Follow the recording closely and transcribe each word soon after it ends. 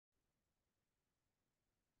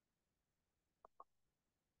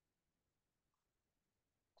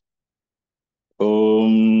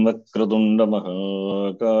ॐ वक्रतुण्ड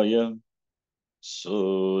महाकाय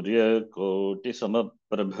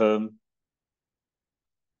सूर्यकोटिसमप्रभ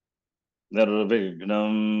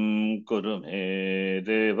निर्विघ्नं कुरु मे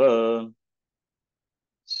देव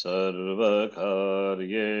सर्वकार्येषु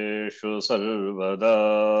सर्वदा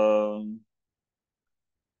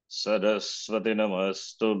सरस्वति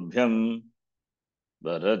नमस्तुभ्यं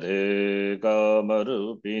वरदे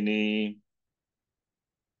कामरूपिणी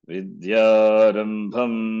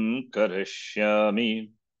विद्यारम्भं करिष्यामि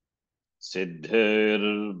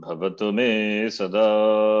सिद्धिर्भवतु मे सदा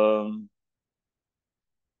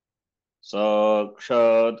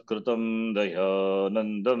साक्षात्कृतं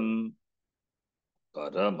दयानन्दं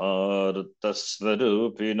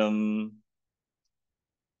परमार्थस्वरूपिणं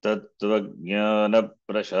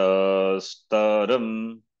तत्त्वज्ञानप्रशास्तारं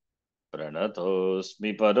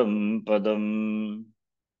प्रणतोऽस्मि परं पदम्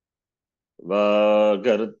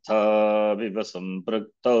वागर्थाविव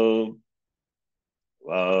सम्पृक्तौ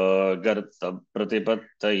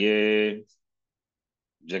वागर्थप्रतिपत्तये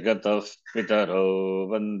जगतः पितरौ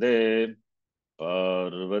वन्दे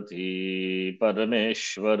पार्वती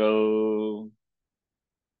परमेश्वरौ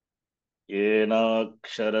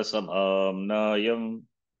येनाक्षरसमाम्नायम्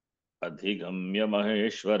अधिगम्य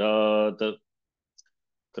महेश्वरात्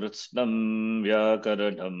कृत्स्नं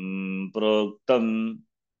व्याकरणं प्रोक्तम्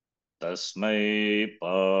तस्मै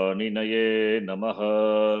पाणिनये नमः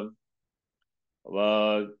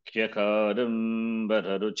वाक्यकारं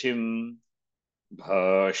वररुचिं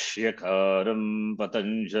भाष्यकारं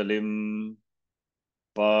पतञ्जलिं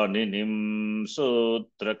पाणिनिं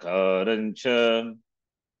सूत्रकारं च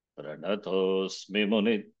प्रणतोऽस्मि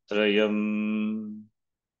मुनित्रयम्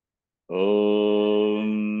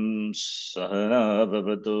ॐ सहना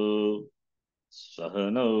भवतु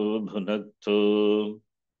सहनौ भुनक्तु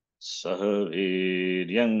सह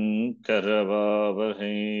वीर्यं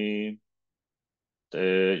करवावहै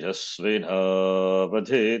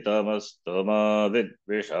तेजस्विनावधीतमस्तु मा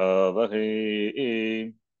विद्विषावहै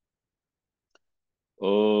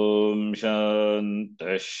ॐ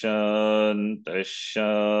शान्तिः शान्तिः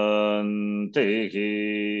शान्तिः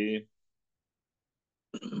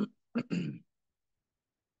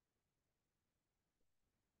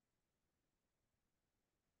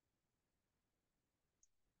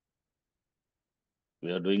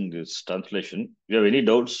We are doing this translation. You have any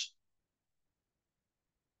doubts?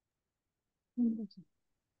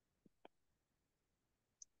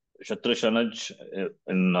 Shatra Shanaj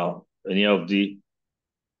in any of the,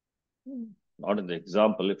 not in the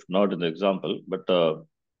example, if not in the example, but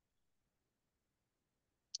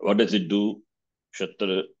what does it do?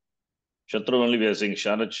 Shatra only we are saying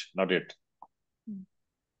Shanaj, not yet.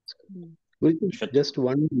 Guruji, Shat- just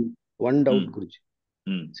one doubt, Guruji.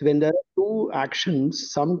 So when there are two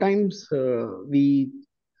actions, sometimes we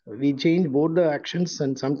change both the actions,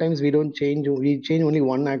 and sometimes we don't change. We change only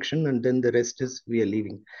one action, and then the rest is we are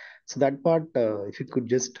leaving. So that part, if you could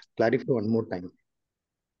just clarify one more time.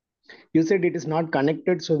 You said it is not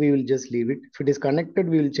connected, so we will just leave it. If it is connected,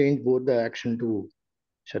 we will change both the action to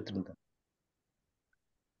Shatranta.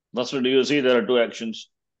 First, do you see there are two actions?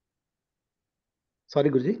 Sorry,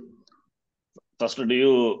 Guruji. First, do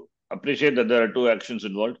you appreciate that there are two actions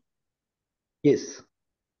involved? Yes.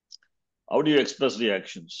 How do you express the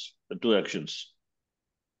actions, the two actions?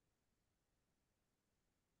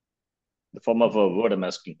 The form of a word I'm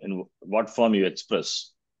asking. In what form you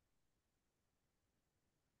express?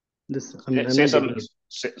 This I'm Say not some. getting it.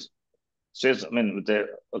 Say. I mean, with a,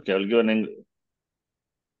 okay. I'll give an.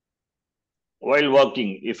 While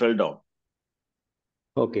walking, he fell down.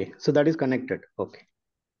 Okay, so that is connected. Okay.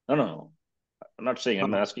 No. I'm not saying.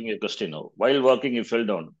 I'm asking a question now. While walking, he fell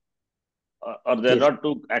down. Are there Yes. not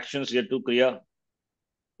two actions here, two kriya?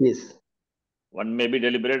 Yes. One may be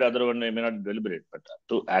deliberate, other one may not be deliberate. But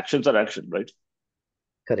two actions are action, right?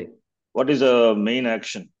 Correct. What is a main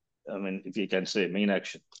action? I mean, if you can say main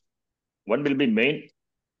action. One will be main.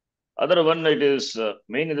 Other one, it is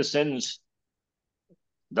main in the sense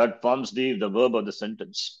that forms the verb of the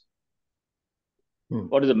sentence.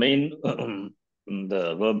 What is the main?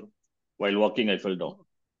 The verb, while walking, I fell down.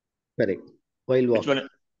 Correct. While Which walking.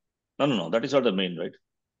 one? No. That is not the main, right?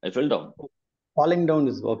 I fell down. Falling down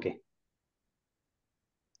is okay.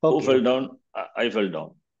 Who Okay. fell down? I fell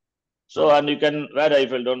down. So, and you can, where I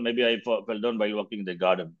fell down, maybe I fell down while walking in the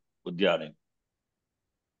garden, Udyane.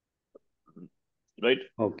 Right?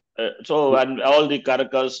 Okay. So, and all the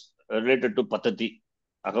karakas related to patati.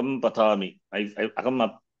 Aham pathami.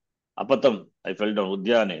 Aham apatam. I fell down.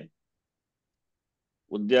 Udyane,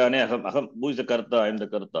 aham. Who is the karta? I am the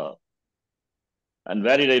karta. And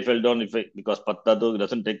where did I fell down? Because Pattadu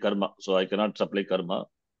doesn't take karma, so I cannot supply karma.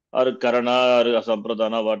 Or Karana or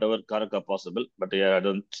Sampradana, whatever Karaka possible. But yeah, I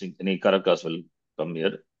don't think any Karakas will come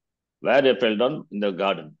here. Where I fell down? In the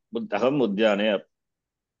garden. Buddhaham Udyane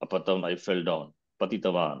Apatam, I fell down.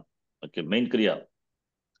 Patitavan. Okay, main Kriya.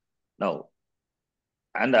 Now,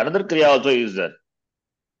 and another Kriya also is there.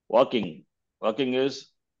 Walking. Walking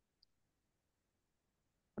is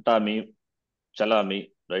Atami, Chalami,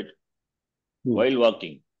 right? While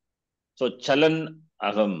walking. So Chalan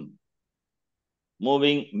Aham.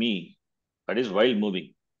 Moving me. That is while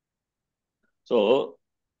moving. So,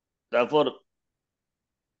 therefore,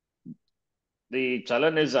 the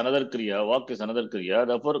chalan is another kriya, walk is another kriya.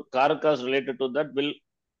 Therefore, karakas related to that will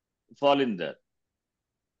fall in there.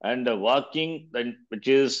 And walking, then which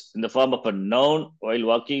is in the form of a noun while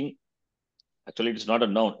walking, actually it's not a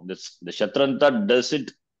noun. The Shatranta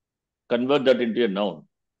doesn't convert that into a noun,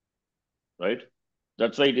 right?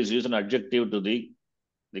 That's why it is used an adjective to the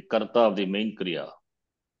karta of the main kriya.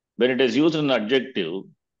 When it is used in an adjective,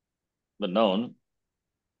 the noun,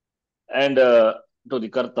 and to the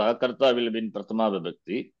karta will be in pratama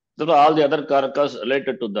vibhakti. So all the other karakas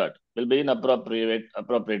related to that will be in appropriate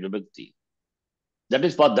vibhakti. That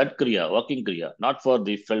is for that kriya, walking kriya, not for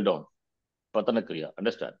the fell down, patana kriya.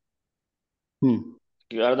 Understand?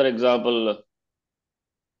 Another example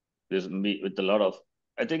is me with a lot of.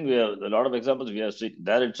 I think we have a lot of examples we have seen.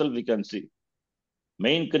 There itself we can see.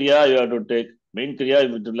 Main kriya you have to take. Main kriya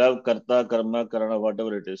you will have karta, karma, karana,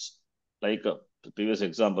 whatever it is. Like the previous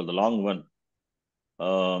example, the long one.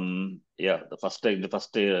 Yeah, the first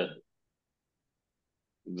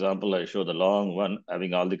example I show the long one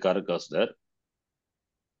having all the karakas there.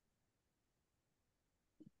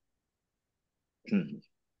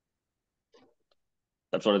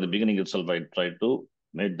 That's what at the beginning itself I tried to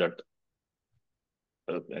make that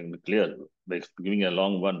clear by giving a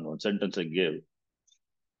long one sentence I gave.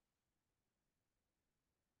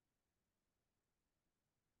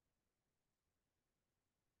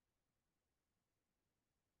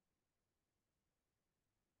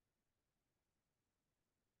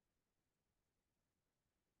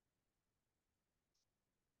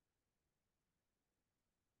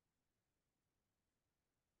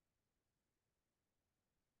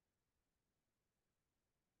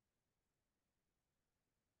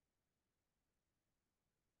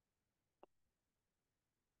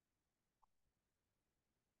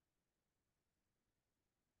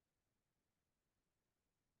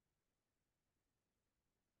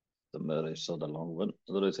 Somewhere I saw the long one.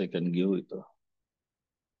 Otherwise, I can give it.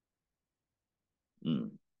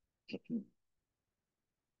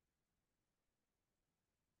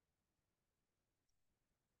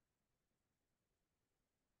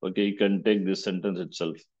 Okay, you can take this sentence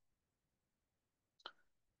itself.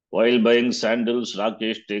 While buying sandals,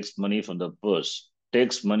 Rakesh takes money from the purse.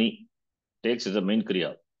 Takes money. Takes is the main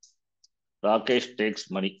kriya. Rakesh takes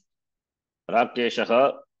money.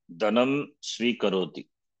 Rakeshaha dhanam svikaroti.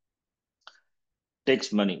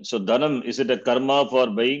 Takes money. So dhanam, is it a karma for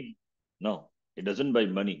buying? No, he doesn't buy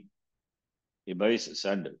money. He buys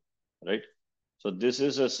sandal, right? So this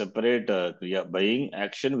is a separate kriya, buying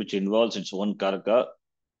action which involves its own karaka,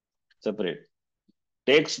 separate.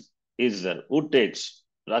 Takes is there. Who takes?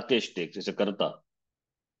 Rakesh takes. It's a karta.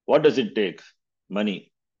 What does it take?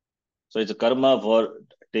 Money. So it's a karma for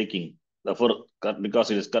taking. Therefore,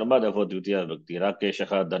 because it is karma, therefore Dvitiya Bhakti.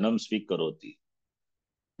 Rakeshaha dhanam svikaroti.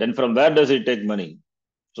 Then from where does it take money?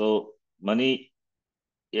 So money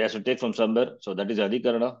he has to take from somewhere. So that is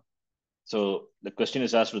Adhikarana. So the question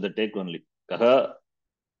is asked with the take only. Kaha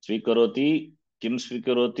svikaroti, kim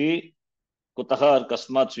svikaroti, kutaha or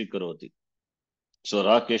kasmat svikaroti. So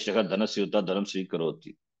Rakeshaha dhanasyuta dhanam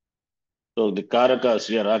svikaroti. So the karaka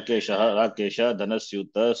Sriya Rakesha,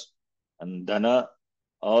 Dhanasyuta, and Dhana,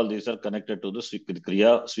 all these are connected to the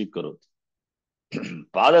Kriya Svikaroti.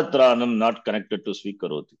 Padatranam not connected to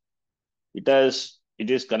Svikaroti. It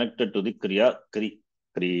is connected to the Kriya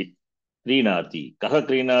Krinati. Kaha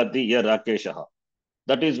Krinati ya Rakeshaha.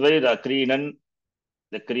 That is why the Krinan,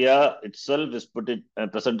 the Kriya itself is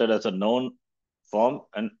presented as a noun form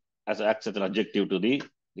and acts as an adjective to the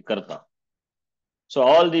Karta. So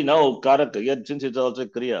all the now karaka, yet since it's also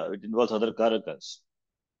kriya, it involves other karakas.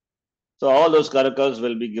 So all those karakas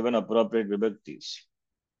will be given appropriate vibhaktis.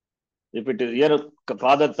 If it is here,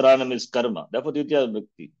 padatranam is karma, therefore ditya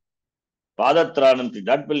vibhakti. Padatranam,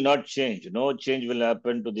 that will not change. No change will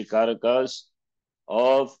happen to the karakas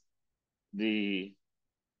of the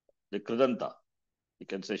kridanta. You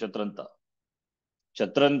can say shatranta.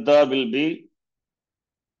 Shatranta will be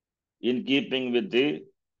in keeping with the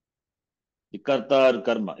The karta or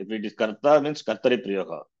karma. If it is karta, means kartari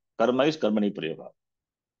prayoga. Karma is karmani prayoga.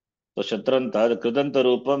 So shatranta, the kritanta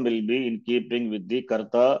rupam will be in keeping with the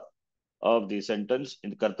karta of the sentence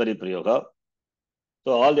in the kartari prayoga.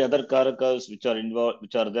 So all the other karakas which are involved,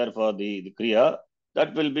 which are there for the kriya,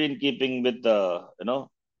 that will be in keeping with vibhakti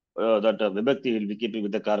will be keeping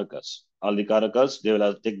with the karakas. All the karakas, they will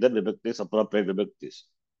have to take the vibhaktis, appropriate vibhaktis.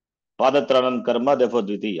 Padatranam karma, therefore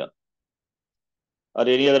dvitiya. Or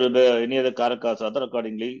any other karakas, other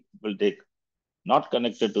accordingly will take. Not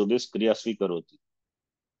connected to this kriya svikaroti.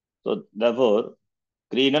 So therefore,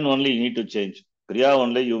 kriyan only you need to change. Kriya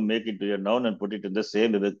only you make it to your noun and put it in the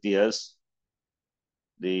same vibhakti as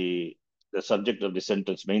the subject of the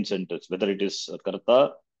sentence, main sentence, whether it is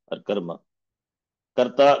karta or karma.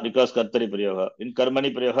 Karta, because kartari prayoga. In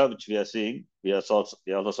karmani prayoga, which we are seeing, we also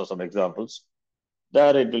saw some examples.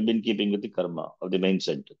 There it will be in keeping with the karma of the main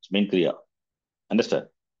sentence, main kriya. Understand?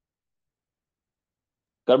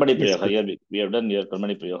 Karmani Yes, prayoga. Here we have done here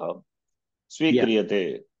karmani prayoga. yeah.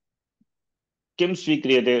 Svikriyate. Kim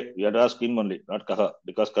svikriyate? You have to ask him only, not kaha,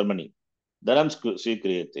 because karmani. Dharam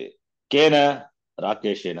svikriyate. Kena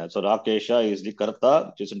Rakeshena. So Rakesha is the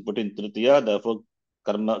karta, which is put in tritiya, therefore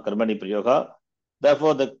karmani prayoga.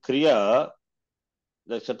 Therefore the kriya,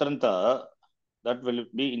 the shatranta, that will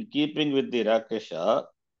be in keeping with the Rakesha,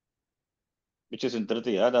 which is in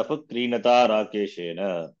tritiya, therefore krinata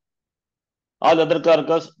Rakeshena. All other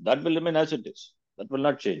karakas, that will remain as it is. That will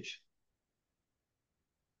not change.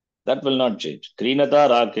 That will not change. Krinata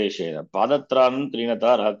Rakeshena. Padatranam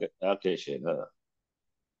krinata Rakeshena.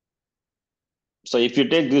 So if you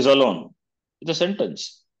take this alone, it's a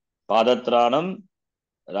sentence. Padatranam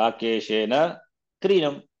Rakeshena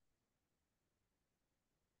Krinam.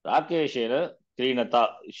 Rakeshena Krinata.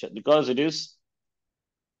 Because it is,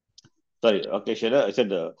 sorry, Rakeshena, I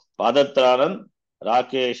said Padatranam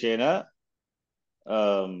Rakeshena.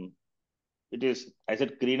 It is, I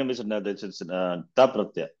said Krinam is Ta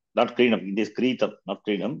Pratyaya, not Krinam. It is Kritam, not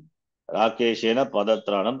Krinam. Rakeshena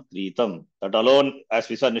Padatranam Kritam. That alone, as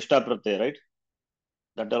we saw, Nishta Pratyaya, right?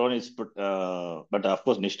 That alone is, but of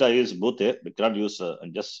course, Nishta is Bhute. We cannot use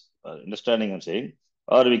just understanding, I'm saying.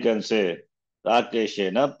 Or we can say,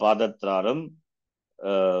 Rakeshena Padatranam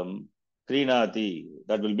Krinati.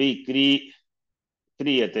 That will be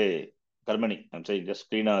Kriyate. Karmani. I'm saying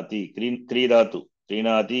just Krinati. Kridatu.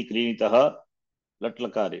 Krinati, Krinitaha,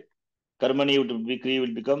 Latlakare. Karmani would be Kri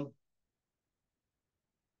will become.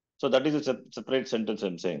 So that is a separate sentence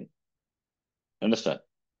I'm saying. Understand?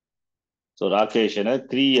 So Rakeshena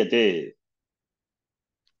Kriyate.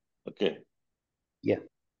 Okay. Yeah.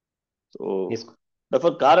 So Yes.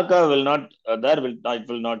 therefore Karaka will not, it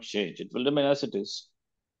will not change. It will remain as it is.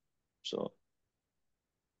 So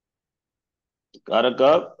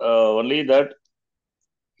Karaka, only that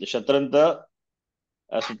the Shatranta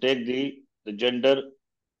has to take the gender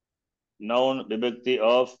noun vibhakti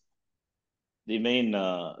of the main,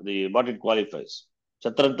 the what it qualifies.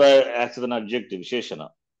 Shatranta acts as an adjective, Visheshana.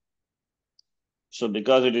 So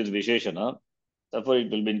because it is Visheshana, therefore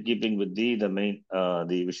it will be in keeping with the main,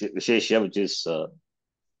 the Visheshya, which is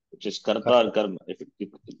karta or karma. If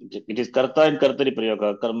it is karta in kartari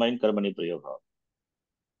prayoga, karma in karmani prayoga.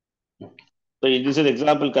 So this is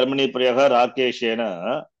example karmani prayoga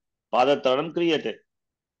rakeshena padatranam kriyate.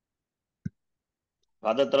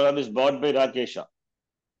 Padatranam is bought by Rakesha.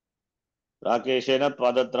 Rakeshena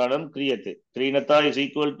padatranam kriyate. Krinata is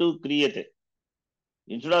equal to kriyate.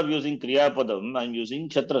 Instead of using kriya padam, I am using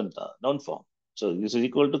chatranta, noun form. So this is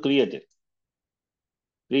equal to kriyate.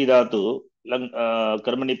 Kridatu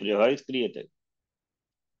karmani prayoga is kriyate.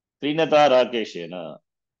 Krinata rakeshena.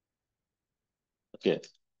 Okay.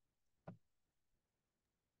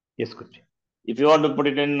 Yes, Guruji. If you want to put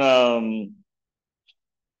it in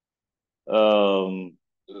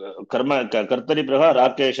कर्म कर्तरि प्रह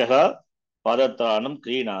राकेशः पादत्राणं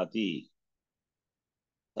क्रीणाति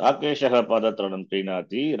राकेशः पादत्राणं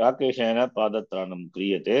क्रीणाति राकेशेन पादत्राणं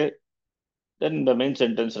क्रियते then the main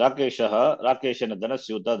sentence राकेशः राकेशेन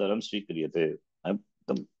धनस्यूता धनं स्वीक्रियते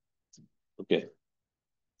okay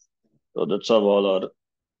so that's all our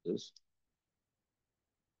this.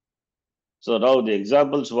 So now the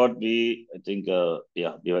examples what we I think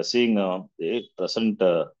yeah we were seeing the present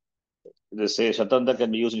they say Shatanta can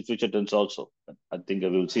be used in future tense also. I think we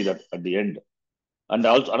will see that at the end. And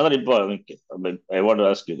also another important, I want to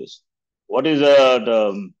ask you this: what is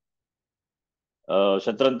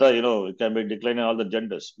Shatranta? You know, it can be declining all the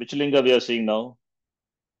genders. Which linga we are seeing now?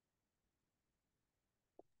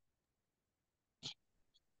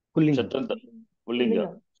 Pullinga. Shatranta,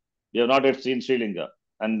 Pullinga. We have not yet seen Srilinga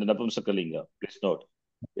and Napumsakalinga. Please note.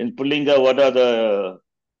 In Pullinga, what are the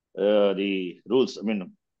the rules. I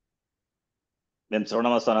mean, when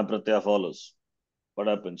Sarvanamasthana Pratyaya follows, what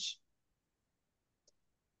happens?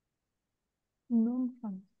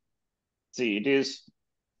 See, it is,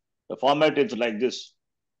 the format is like this.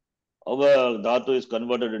 Our dhatu is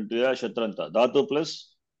converted into a Shatranta. Dhatu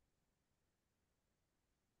plus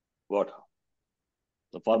what?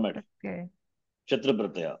 The format. Okay. Shatra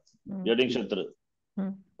Pratyaya. Getting Shatra. Hmm.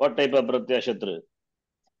 What type of Pratyaya Shatra?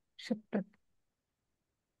 Shatra.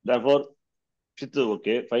 Therefore, Shitra,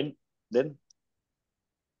 okay, fine. Then?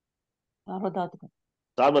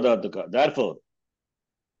 Sarvadhatuka. Therefore,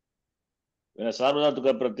 when a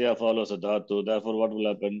Sarvadhatuka Pratyaya follows a dhatu, therefore what will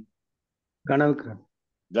happen? Ganavikrana.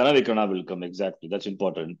 Ganavikrana will come, exactly. That's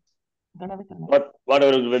important. But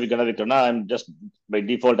whatever will be Ganavikrana, I'm just, by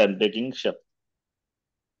default, I'm taking Shap.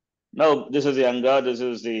 Now, this is the Anga, this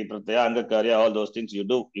is the Pratyaya, Anga Karya, all those things you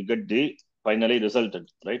do, you get the finally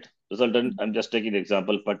resultant, right? Resultant, I'm just taking the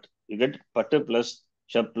example, but you get Pata plus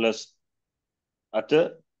Shap plus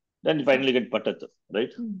Atta, then you finally get Patat,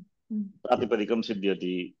 right? Pratipadikam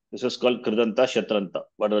Siddhyati. This is called Kridanta Shatranta.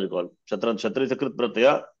 Whatever you call. Shatranta. Shatra is a Krit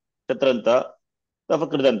Pratyaya. Shatranta. Therefore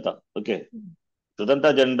Kridanta. Okay.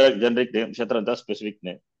 Kridanta generic name. Shatranta specific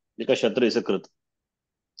name. Because Shatra is a Krit.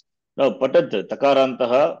 Now Patat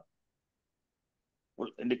Takarantaha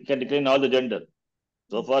can decline all the gender.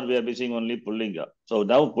 So far we have been seeing only Pullinga. So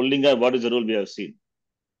now Pullinga, what is the rule we have seen?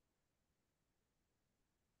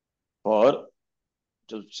 For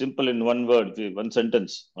simple in one word, one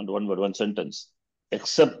sentence, one word, one sentence.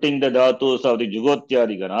 Excepting the dhatus of the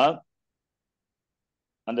Jugotyadi Gana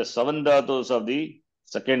and the seven dhatus of the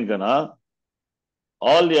second Gana,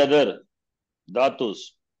 all the other dhatus,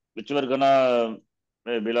 whichever Gana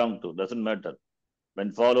may belong to, doesn't matter.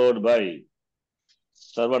 When followed by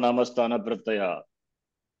Sarvanamasthana Pratyaya,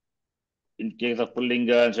 in case of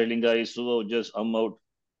Pullinga and Strilinga is Suva, just out.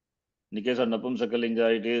 In the case of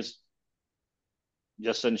Napumsakalinga, it is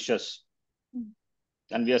just and shas.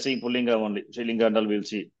 And we are seeing Pullinga only. Strilinga and all we'll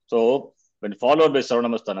see. So, when followed by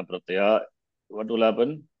Sarvanamasthana Pratyaya, what will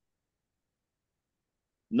happen?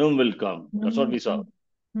 Num will come. That's what we saw.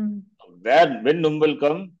 When Num will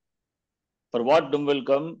come? For what Num will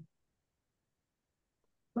come?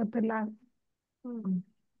 For the last.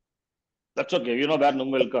 That's okay. You know where Num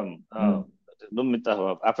will come. Num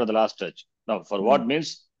after the last touch. Now, for what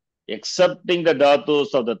means? Accepting the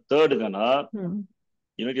dhatus of the third Gana.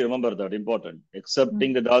 You need to remember that, important.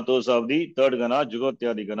 Accepting the dhatus of the third Gana,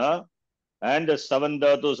 Jugotyadi Gana, and the seven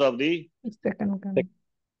dhatus of the second Gana.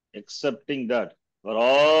 Accepting that. For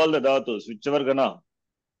all the dhatus, whichever Gana.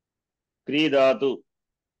 Kri dhatu,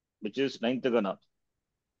 which is ninth Gana.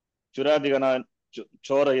 Churadi Gana,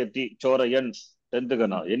 Chorayati, Chorayan, 10th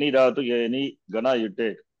Gana. Any dhatu, any Gana you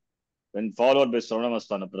take, when followed by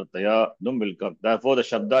Sarvanamasthana Pratyaya, Num will come. Therefore, the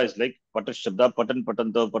Shabda is like Patat Shabda, Patan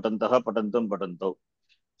Patanto, Patantaha, Patantam, Patanto.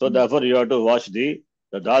 So, therefore, you have to watch the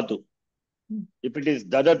dhatu. If it is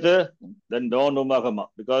Dadat, then no Numagama,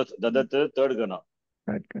 because Dadat, third Gana.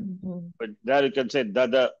 But there you can say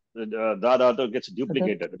Dada, dhatu gets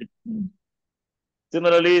duplicated.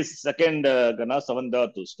 Similarly, second Gana, seven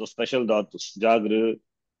dhatus, those special dhatus, Jagru,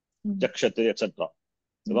 Jakshate, etc.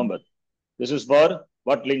 Remember, this is for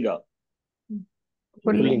what linga?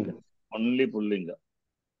 Pullinga. Only Pullinga.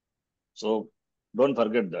 So, don't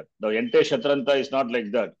forget that. The entire Shatranta is not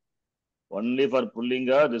like that. Only for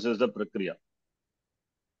Pullinga, this is the Prakriya.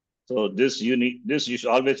 So, this you should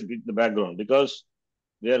always be the background, because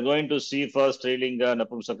we are going to see first Strilinga,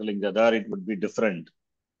 Napumsakalinga. There it would be different.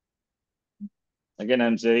 Again, I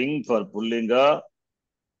am saying for Pullinga,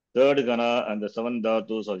 third Gana and the seven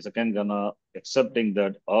dhatus or second Gana, accepting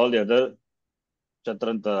that all the other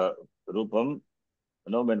Shatranta Rupam,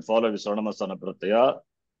 when followed with Sarvanamasthana Pratyaya,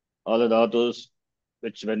 all the dhatus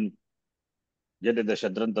which when get in the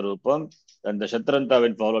Shatranta Rupam, and the Shatranta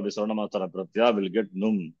when followed with Sarvanamasthana Pratyaya will get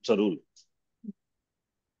Num. It's a rule.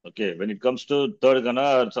 Okay, when it comes to third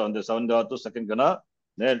Gana or on the seven dhatus, second Gana,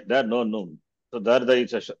 there no Num. So there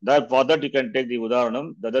for that you can take the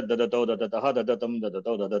Udaharanam, Dadat Dadatav Dadataha, Dadatam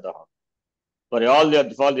Dadatav Dadataha. For all the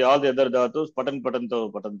other dhatus, Patan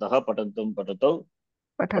Patantav Patantaha, Patantam Patatav,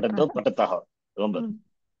 Patantav Patataha. Remember,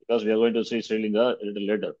 because we are going to see Strilinga a little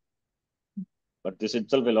later. But this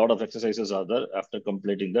itself, a lot of exercises are there. After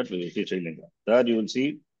completing that, we will see Strilinga. There you will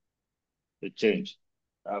see the change.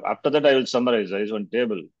 After that, I will summarize. There is one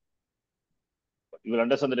table. You will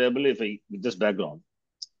understand the table with this background.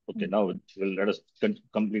 Okay, now let us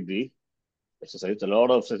complete the exercise. A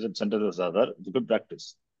lot of sentences are there. It's a good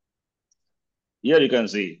practice. Here you can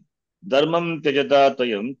see Dharmam Tejata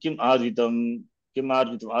Tayam Kim Arjitam. Kim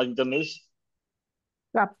Arjitam. Arjitam is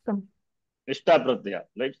Praptam. Nishta pratyaya,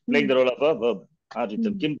 right? Playing the role of a verb.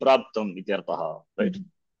 Arjitam. Kim praptam ityarthaha, right?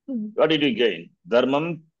 What did you gain?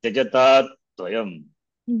 Dharmam tyajata tvayam.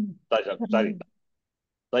 Sorry.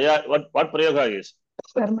 Tvaya, what prayoga is?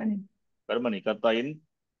 Karmani. Karmani, karta in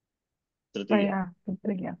tritiya.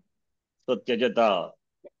 Tritiya. So tyajata,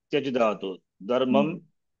 tyajadatu. Dharmam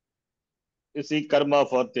is the karma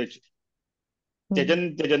for tyaj.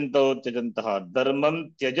 Tyajan tyajanto tyajantaha.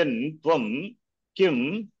 Dharmam tyajan tvam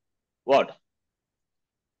kim what?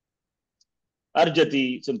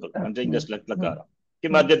 Arjati, simple. I'm saying just like lakara.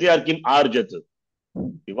 Kim arjati or kim arjat?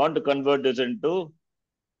 You want to convert this into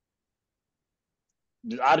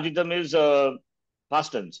arjitam is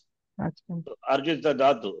past tense. So arjit is the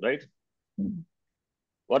dhatu, right?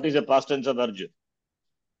 What is the past tense of arjat?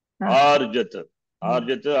 Arjat.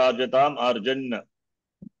 Arjat, arjatam, arjan.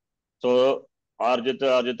 So arjat,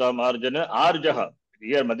 arjatam, arjana, arjaha.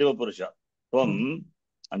 Here madhyama purusha. Tvam,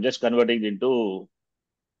 I'm just converting into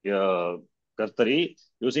kartari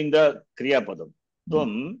using the kriya padam.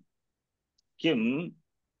 Tvam kim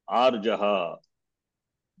arjaha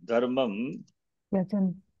dharmam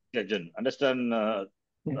tyajan. Understand,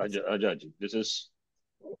 Ajaji? This is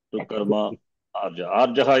to karma arja.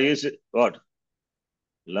 Arjaha is what?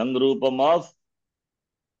 Lang roopam of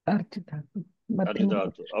arjitatu.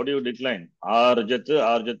 How do you decline? Arjat,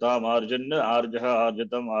 arjatam, arjan, arjaha,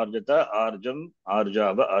 arjatam, arjata, arjam,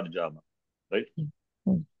 arjava, arjama. Right?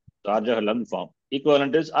 Arjaha lang form.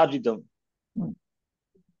 Equivalent is arjitam.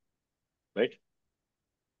 Right?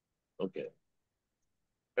 Okay.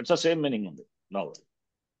 It's the same meaning only. Now.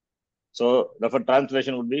 So, the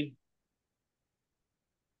translation would be?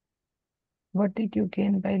 What did you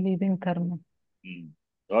gain by leaving dharma?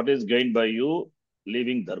 What is gained by you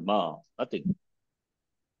leaving dharma? Nothing.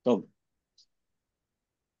 So,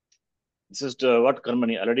 this is what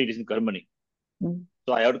karmani. Already it is in karmani.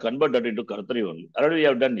 So, I have to convert that into kartari only. Already we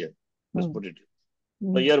have done here. Just put it.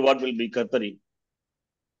 So, here what will be kartari?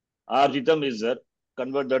 Arjitam is there.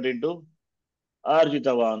 Convert that into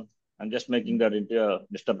arjitavan. I'm just making that into a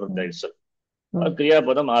nishta pratyaya itself. Kriya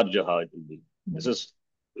padam arjaha it will be. This is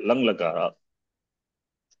lang lakara.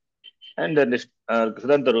 And then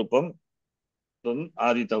kridanta rupam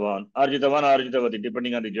arjitavan. Arjitavan, arjitavati,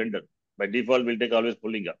 depending on the gender. By default, we'll take always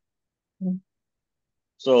pullinga.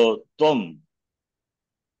 So, tvam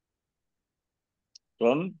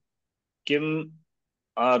kim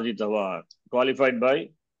arjitavan. Qualified by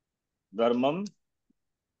dharmam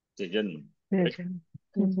tyajan. Right?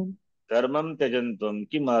 Dharmam tyajan tvam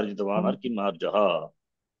kim arjitavan or kim arjaha.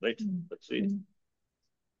 Right? That's it.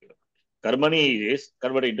 Karmani is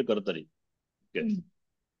converted into kartari. Okay.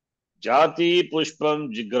 Jati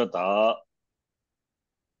pushpam jigrata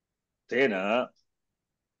tena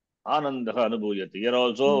anandaha anubhuyati. Here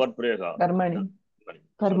also what prayaga? Karmani.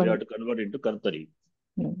 So we have to convert into kartari.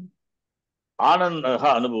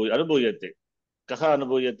 Anandaha anubhuyate. Kaha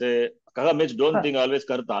anubhuyate. Kaha means don't think always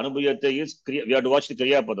karta. Anubhuyate is kriya. We have to watch the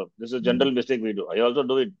kriya padam. This is a general mistake we do. I also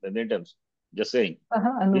do it many times. Just saying.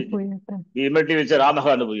 We immediately will say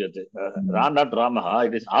Ramaha anubhuyate. Ram, not Ramaha.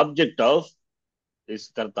 It is object of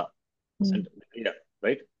is karta.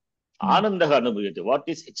 Right? Anandaha anubhuyate. What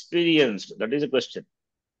is experienced? That is a question.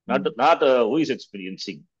 Not who is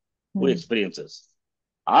experiencing. Who experiences.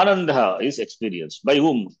 Anandaha is experienced. By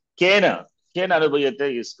whom? Kena. Kena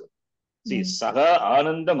anubhuyate is. See, saha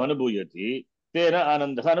anandam anubhuyati. Tena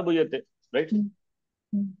anandaha anubhuyate. Right?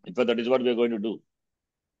 In fact, that is what we are going to do.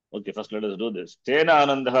 Okay, first let us do this. Tena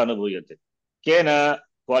anandaha anubhuyate. Kena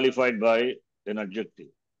qualified by an adjective.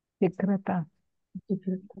 Jigrata.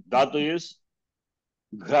 Dhatu is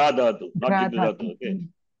ghra dhatu, not jigra dhatu. Okay.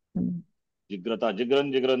 Jigrata,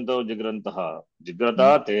 jigran, jigranto, jigrantaha.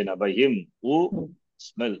 Jigrata tena, by him who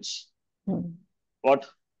smells. What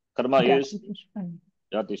karma is?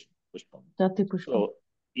 Jati pushpam. So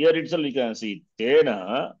here itself we can see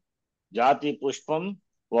tena jati pushpam.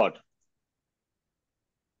 What?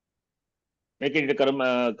 Making it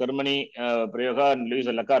karmani prayoga and leaves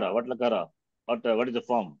a lakara. What lakara? What is the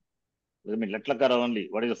form? I mean, let lakara only.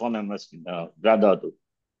 What is the form I'm asking? Gradhatu.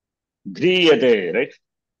 Griyate, right?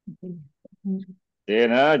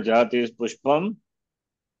 Tena jati is pushpam.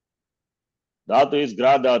 Dhatu is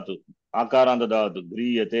gradhatu. Akaranta dhatu.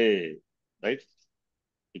 Griyate. Right?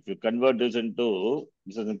 If you convert this into,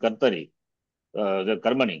 this is in kartari. The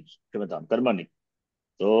karmani. Karmani.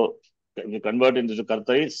 So, if you convert into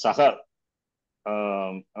kartari, saha.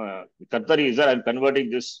 Kartari is there. I'm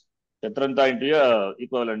converting this chatranta into a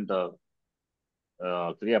equivalent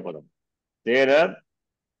kriya padam. Tena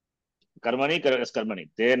karmani is karmani.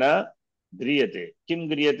 Tena griyate. Kim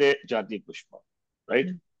griyate jati pushpa. Right?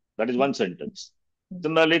 That is one sentence.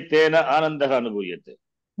 Similarly, tena anandaha anubhuyate.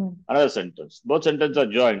 Another sentence. Both sentences are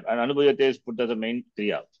joined and anubhuyate is put as the main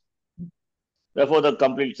kriya. Therefore, the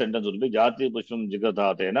complete sentence will be Jati Pushpam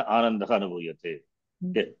Jigatha tena anandaha anubhuyate.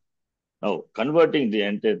 Okay. Now, converting the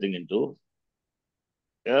entire thing into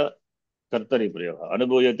a kartari prayoga.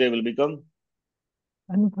 Anubhuyate will become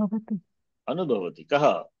Anubhavati. Anubhavati.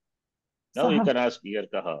 Kaha. Now you Saha. can ask here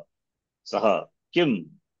Kaha. Saha.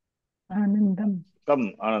 Kim. Anandam.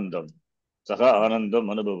 Kam Anandam. Saha Anandam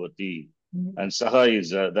Anubhavati. And Saha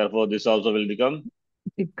is, therefore, this also will become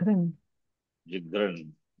Jigran.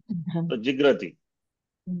 Jigran. So Jigrati.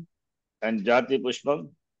 And Jati Pushpam.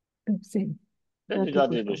 Same. Then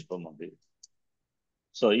Jati Pushpam only.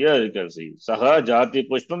 So here you can see Saha Jati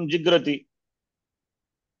Pushpam Jigrati.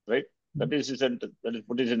 Right? That is sentence. That is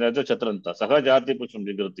put in as a Chatranta. Saha Jati Pushpam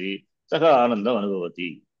Jigrati. Saha Anandam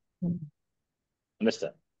Anubhavati.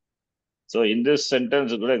 Understand? So in this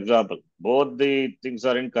sentence, a good example. Both the things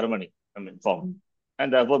are in Karmani, form.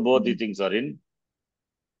 And therefore both the things are in,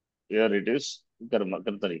 here it is,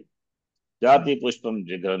 Kartari. Jati Pushpam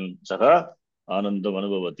Jigran Saha Anandam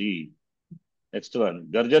Anubhavati. Next one.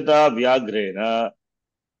 Garjata Vyagrena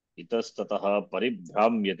Itastataha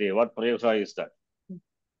Paribhramyate. What prayoga is that?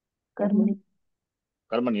 Karmani.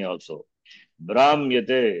 Karmani also.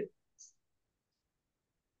 Brahmyate.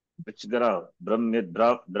 Which gana? Brahmyat,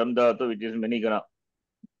 Brahmdhatu, which is many gana.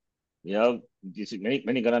 We have this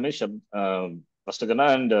many gana means first gana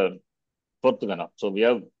and fourth gana. So we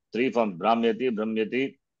have three forms: Brahmyati,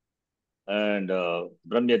 Brahmyati, and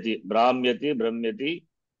Brahmyati, Brahmyati, Brahmati.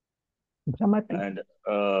 and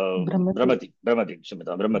Brahmati,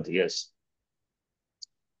 Shimita, Brahmati, yes.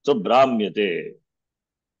 So Brahmyate,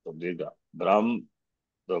 so Dirga, Brahm,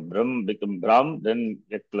 so Brahm become Brahm, then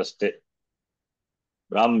Ek plus Te,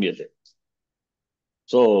 Brahmyate.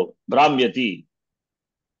 So Brahmyati,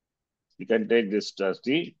 you can take this as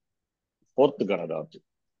the fourth Ganadati,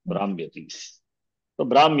 Brahmyati. So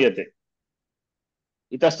Brahmyate,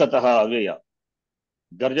 Itastataha Aveya,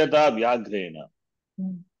 Garjata Vyagrena.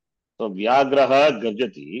 So Vyagraha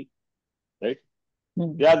Garjati, right?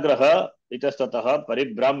 Vyagraha Itastataha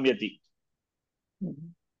Paribramyati.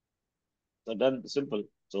 So done simple.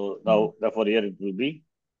 So now, therefore, here it will be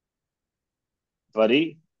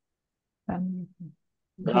Paribramyati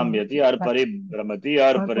or Paribramati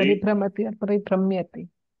or Paribramati or Paribramyati.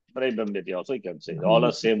 Paribramyati also you can say. All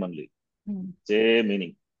are same only. Same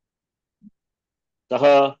meaning.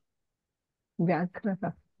 Taha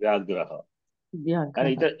Vyagraha. Vyagraha.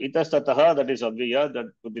 And Itastataha, that is Avya, that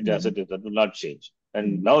put it as it is, that will not change.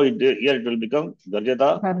 And now here it will become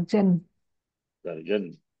Garjata.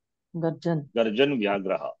 Garjan. Garjan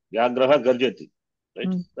Vyagraha. Vyagraha Garjati.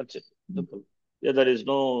 Right? That's it. Simple. Yeah, there is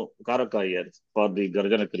no Karaka here for the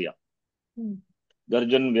Garjana Kriya.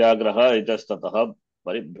 Garjan Vyagraha Itastataha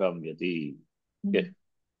Paribhramyati. Okay.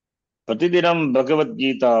 Pratidinam Bhagavad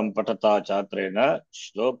Gita Patata Chatrena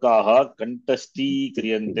Shlokaha Kantasti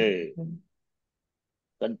Kriyante.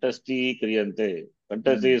 Kantasti Kriyante.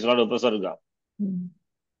 Kantasti is not Upasarga.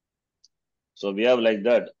 So we have like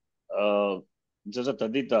that. This is a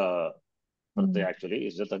Tadita Pratyaya actually.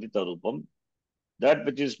 It's a Tadita Rupam. That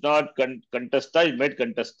which is not Kantasta is made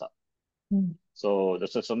Kantasta. So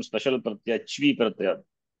this is some special Pratyaya, Chvi Pratyaya.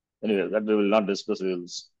 Anyway, that we will not discuss.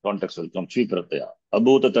 Context will come. Chvi Pratyaya.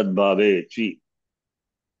 Abhuta Tadbhave Chvi.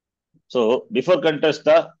 So before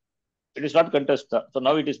Kantasta, it is not Kantasta. So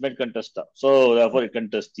now it is made Kantasta. So therefore it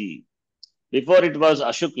Kantasti. Before it was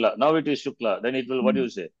Ashukla. Now it is Shukla. Then it will, what do you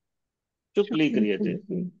say? Shukli Kriyate.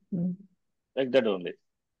 Like that only.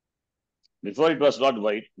 Before it was not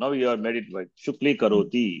white. Now you have made it white. Shukli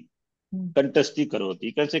Karoti. Kantasti Karoti.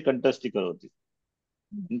 You can say Kantasti Karoti.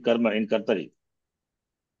 In Karma, in Kartari.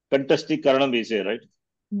 Kantasti Karanam we say, right?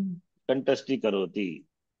 Kantasti Karoti.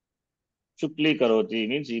 Shukli Karoti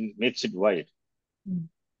means he makes it white.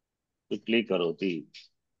 Shukli Karoti.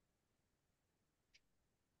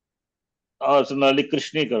 Or similarly,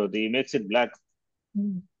 Krishni Karoti. He makes it black.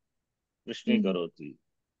 Krishni Karoti.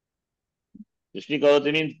 Krishni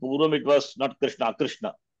Karoti means Puram it was not Krishna,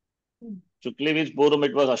 Krishna. Shukli means Puram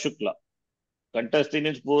it was Ashukla. Kantasti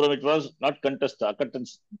means Puram it was not Kantasta,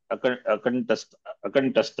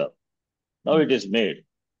 Akantasta. Now it is made.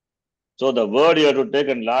 So the word you have to take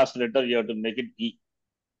and last letter you have to make it E.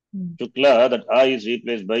 Shukla, that I is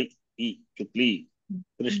replaced by E. Shukli.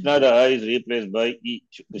 Krishna, the I is replaced by E.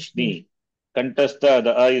 Krishni. Kantasta,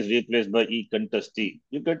 the I is replaced by E. Kantasti.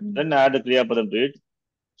 You can then add a Kriya Padam to it.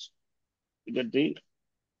 You get the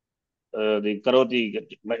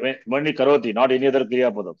Karoti, only Karoti, not any other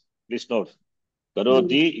Kriya Padam. Please note.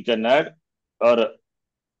 Karoti, you can add or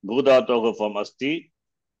Bhudatoga from Asti.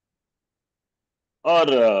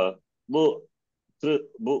 or bu,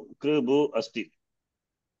 kru, bu, asti.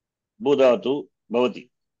 Budhatu, bhavati.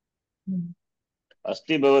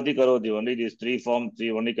 Asti, bhavati, karoti. Only these three forms,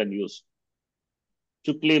 three only can use.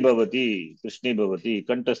 Chukli bhavati, Krishni bhavati,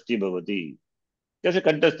 Kantasti bhavati. कैसे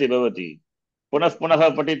कंठस्थी भवति पुनः पुनः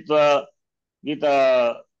पठित्वा गीता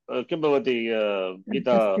किं भवति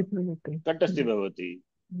गीता कंठस्थी भवति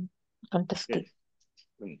Contested.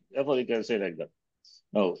 therefore you can say like that.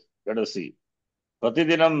 Now let us see.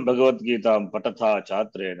 प्रतिदिनं भगवद्गीतां पठता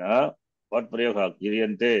छात्रेण what प्रयोगः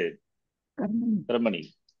क्रियन्ते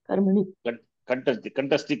कर्मणि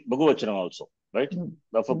कंठस्थी बहुवचनम् also, right?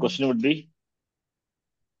 Therefore question would be,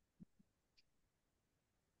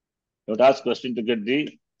 you would ask question to get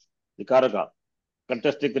the karaka.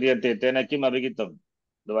 कंठस्थी क्रियन्ते तेन किम् अभिहितं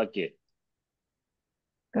the वाक्ये?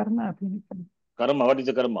 Karma. Karma, what is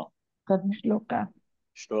the karma? Shloka.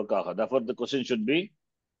 Shloka. Therefore, the question should be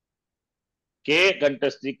K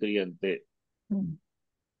contesti kriyante.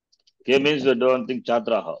 K means you don't think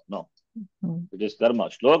chatraha. No. It is karma.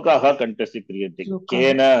 Shlokaha contesti kriyante.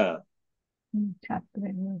 Kena.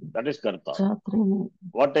 That is karta.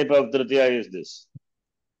 What type of tritiya is this?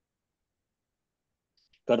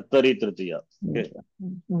 Kartari tritiya. Okay.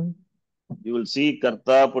 You will see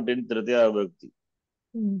karta put in tritiya vibhakti.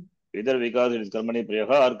 Either because it is karmani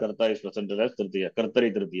prayaha or karta is presented as tritiya.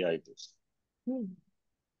 Kartari tritiya it is.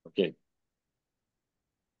 Okay.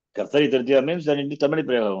 Kartari tritiya means that it is karmani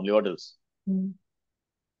prayaha only. What else?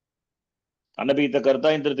 Anabhita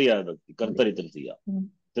karta in tritiya vibhakti. Kartari tritiya.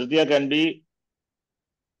 Tritiya can be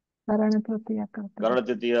Karana tritiya. Karana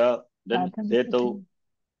tritiya, then Hetau.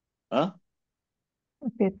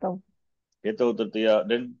 Hetau. Hetau tritiya,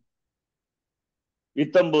 then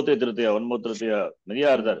Ittam Bhute tritiya, one more tritiya. Many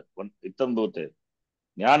are there. Ittam Bhute.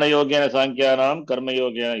 Jnana yogena sankhyanam, karma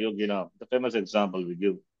yogena yoginam. The famous example we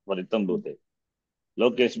give for Ittam Bhute.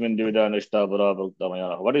 Lokesmin divida nishta pura bhakta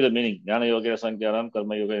maya. What is the meaning? Jnana yogena sankhyanam,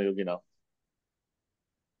 karma yogena yoginam.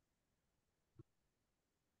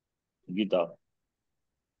 Gita.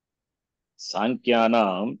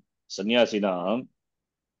 Sankhyanam, sannyasinam,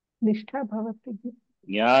 Nishtha bhavati.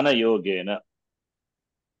 Jnana yogena.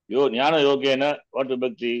 Jnana yogena, what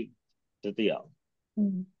vibhakti? Tritiya.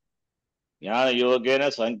 Jnana yogena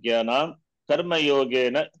sankhyanam, karma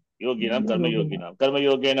yogena yoginam, karma yoginam. Karma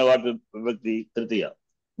yogena, what vibhakti? Tritiya.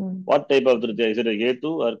 What type of tritiya? Is it a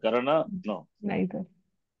hetu or karana? No. Neither.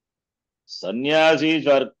 Sannyasis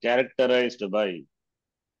are characterized by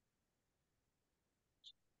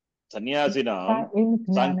Sannyasinam,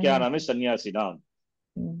 Sankyanam is Sannyasinam.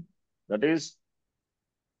 That is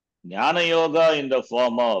Jnana Yoga in the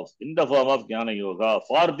form of Jnana Yoga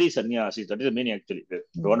for the Sannyasis. That is the meaning actually. If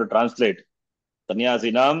you want to translate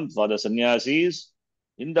Sannyasinam for the Sannyasis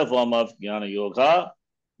in the form of Jnana Yoga,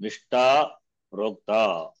 Nishta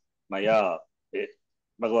Prokta Maya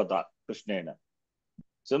Bhagavata Krishnena.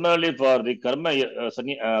 Similarly, for the Karma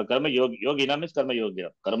Yogina means Karma Yogina.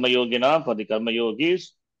 Karma Yogina for the Karma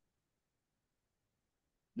Yogis,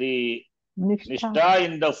 the Nishta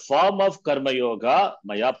in the form of Karma Yoga,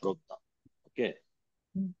 Maya Prokta. Okay.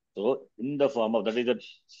 So, in the form of, that is the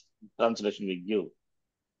translation we give.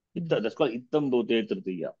 That's called Ittam Bhute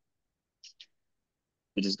Tritiya.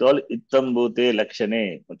 It is called Ittam Bhute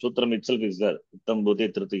Lakshane. Sutram itself is there. Ittam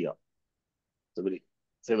Bhute Tritiya. So, very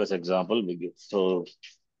famous example we give. So,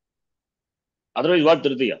 otherwise, what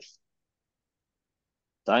Tritiya?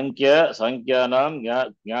 Sankyanam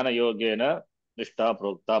Jnana Yogena Nishta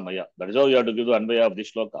Prokta Maya. That is how you have to give the Anvaya of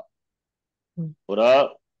this shloka. Pura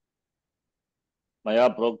Maya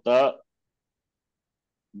Prokta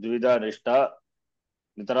Dvida Nishta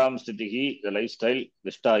Nitaram Sthitihi, the lifestyle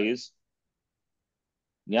Nishta is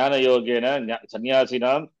Jnana Yogena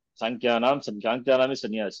Sannyasinam Sankyanam is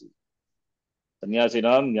Sannyasi.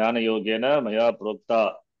 Sannyasinam Jnana Yogena Maya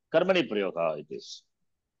Prokta Karmani Prayoga it is.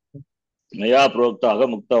 Maya Prokta Aga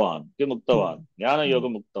Muktavan. Ki Muktavan? Jnana Yoga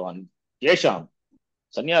Muktavan. Yesham.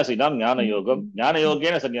 Sannyasinam Jnana Yogam. Jnana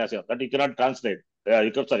Yogena Sannyasi. That you cannot translate.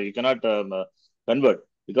 You cannot convert.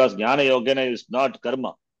 Because Jnana Yogena is not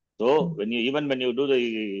karma. So when you do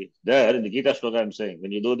there in the Gita Shloka I'm saying,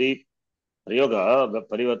 when you do the Prayoga, the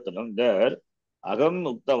Parivartanam, there, Agam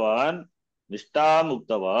Muktavan, Nishtam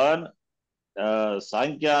Muktavan,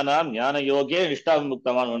 Sankyanam, Jnana Yoge, Nishtam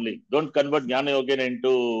Muktavan only. Don't convert Jnana Yogena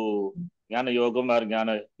into Jnana Yogam or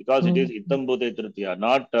Jnana, because it is Ittam Bhute Tritiya,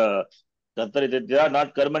 not Kartari Tritiya,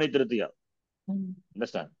 not Karmani Tritiya.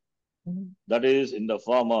 Understand? That is in the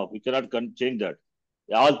form of, you cannot change that.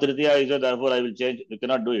 All Tritiya is there, therefore I will change. You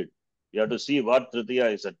cannot do it. You have to see what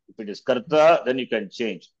Tritiya is. If it is Karta, then you can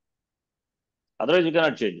change. Otherwise, you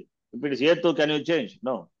cannot change it. If it is Hetu, can you change?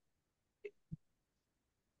 No.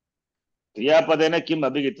 क्रियापदेन किम्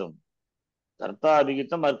अभिहितं? कर्ता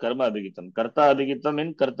अभिहितं or कर्म अभिहितं? कर्ता अभिहितं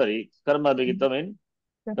in कर्तरि, कर्म अभिहितं in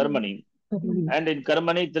कर्मणि. And in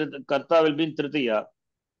karmani, karta will be in tritiya.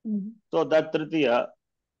 So that tritiya,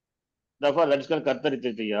 therefore that is called kartari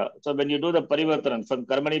tritiya. So when you do the parivartanan from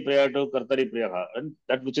karmani priya to kartari priya, and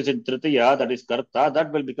that which is in tritiya, that is karta, that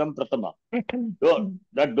will become pratama. Don't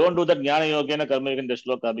do that jnana yogena karma yogena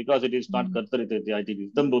shloka because it is not kartari tritiya, it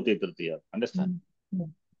is tambhuti tritiya. Understand?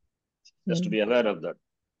 Just to be aware of that.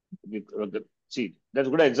 See, that's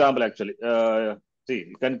a good example actually. See,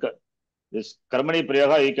 you can this karmani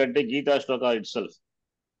priya, you can take Gita shloka itself.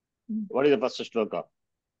 What is the first shloka?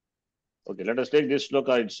 Okay, let us take this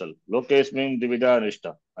shloka itself. Lokesmin dividha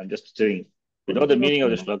nishta. I'm just saying. You know the meaning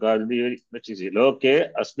of the shloka. It will be very much easy. Loke,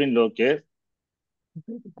 asmin loke,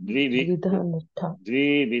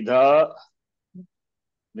 dvividha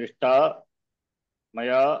nishta,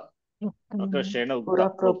 maya, prakashena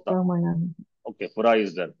ukta. Prokta. Okay, pura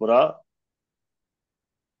is there. Pura,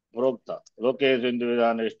 prokta. Lokesmin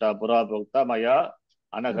dividha nishta, pura, prokta, maya,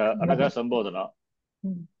 anagha, anagha sambodhana.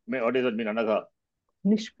 What does that mean, anagha?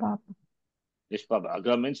 Nishpapa. Nishpapa.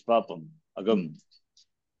 Agam means papam. Agam.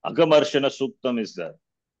 Agamarshana suktam is there.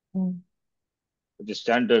 Which is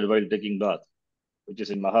chanted while taking bath, which is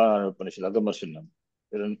in Maha Upanishad, Agamarshana.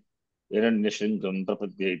 Hiranyashrinkam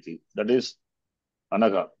prapadyeti. That is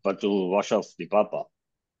Anaga, but to wash off the papa.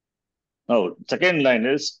 Now, second line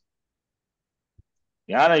is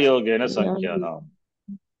Jnana Yogena Sankyanam.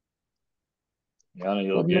 Jnana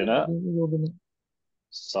Yogena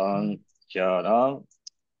Sankyanam.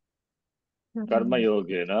 Karma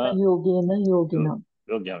Yogena Yogina.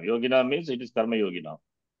 Yogina means it is Karma Yogina.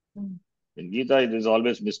 In Gita, it is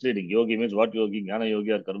always misleading. Yogi means what yogi? Jnana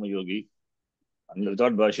Yogi or Karma Yogi. And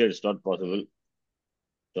without Bhashya, it's not possible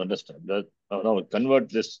to understand that. Now convert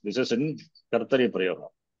this. This is in Kartari Prayoga.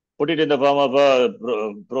 Put it in the form of a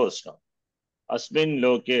prose. Asmin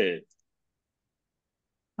loke. In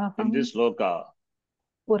this loka.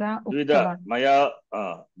 Pura Dvida maya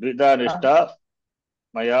dvida nishta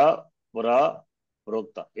maya pura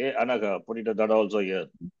prokta. E anaga. Put it that also here.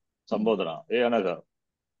 Sambodhana. E anaga.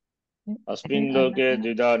 Asmin loke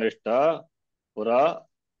dvida nishta pura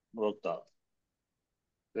prokta.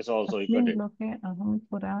 This also you can. Loke aham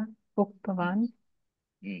pura uktavan.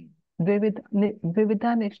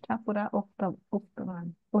 Dvividha nishtha pura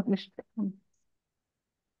uktavan.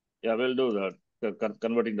 Yeah, we'll do that.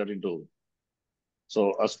 Converting that into.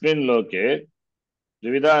 So, asmin loke,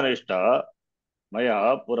 dvividha nishta,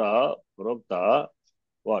 maya, pura, prokta,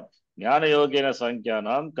 what? Jnana yogena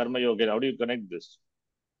sankyanam, karma yogena. How do you connect this?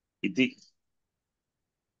 Iti.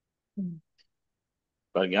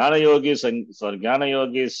 For jnana yogis, for jnana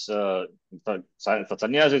yogis, for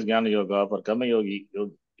sannyas is jnana yoga, for karma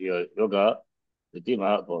yoga, iti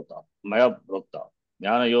maya prokta. Maya prokta.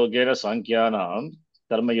 Jnana yogena sankyanam,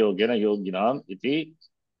 karma yogena yoginam, iti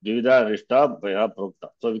dvividha nishta, maya prokta.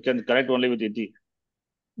 So, we can connect only with iti.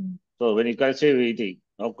 So when you can say iti,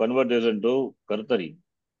 now convert this into kartari.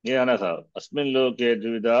 Ye anaha. Asmin loke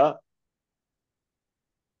dvida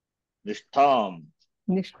nishtam.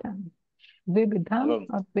 Nishtam. Dvividham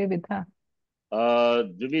or dvividha?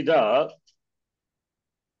 Dvida.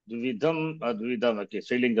 Dvidam. Okay,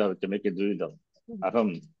 Srilinga, we can make it dvidam.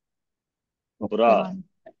 Aham. Pura.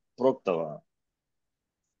 Proktava.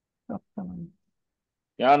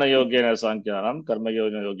 Jnana yogena sankyanam, karma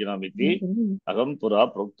yoginam iti. Aham pura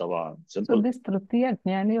proktavan. Simple. So this tritiya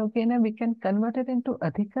jnana yogena, we can convert it into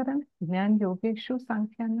adhikaran. Jnana yogeshu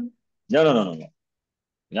sankhyanam. No.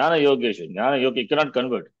 Jnana yogeshu. Jnana yoga, you cannot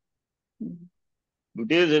convert.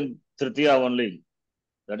 It is in tritiya only.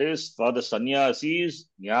 That is for the sannyasis,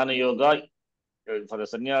 jnana yoga. For the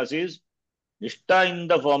sannyasis, nishta in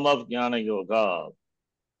the form of jnana yoga.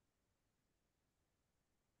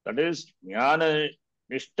 That is jnana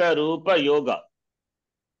nishta rupa yoga.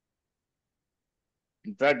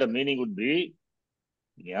 In fact, the meaning would be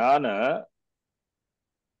jnana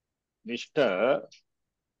nishta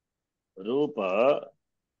rupa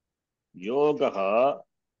yoga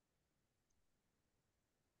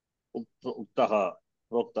uktaha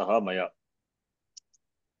proktaha maya.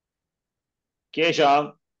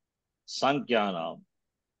 Kesham sankyanam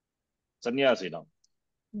sannyasinam.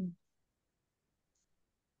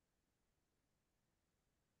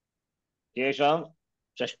 Kesham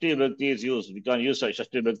Shashti Bhakti is used. We can use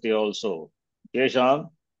Shashti Bhakti also. Kesham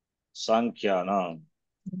Sankyanam.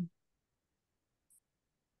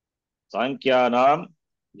 Sankyanam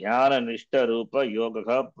Jnana Nishta Rupa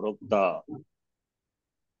Yoga Prokta.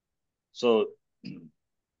 So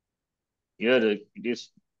here it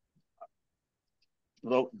is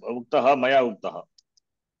Uktaha Maya Uktaha.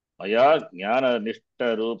 Maya jnana nishta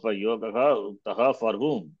rupa yogaha uktaha for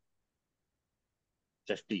whom?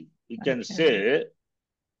 Chashti. You can say,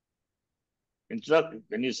 instead of,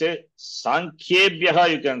 when you say Saṃkṛtam,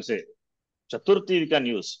 you can say Chaturthi you can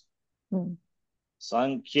use.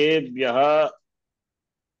 Saṃkṛtam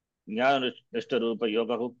jnana nishta rupa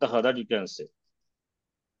yogaha uktaha, that you can say.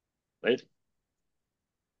 Right?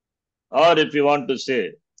 Or if you want to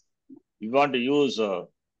say, you want to use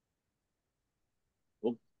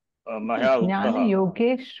Maya Jnana uktaha.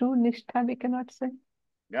 yogeshu nishtha we cannot say.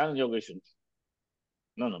 Jnana yogeshu.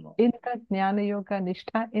 No. In the Jnana yoga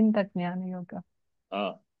nishtha, in the Jnana yoga.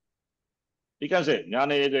 You can say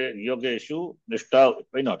Jnana yogeshu nishtha.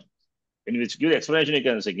 Why not? In which give explanation, you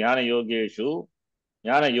can say Jnana yogeshu,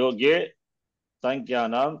 Jnana yoge,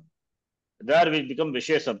 Saṃkṛtam. There will become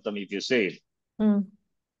Visheshabdam if you say it.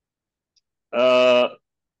 Jnana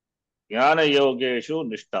yogeshu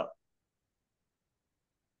nishtha.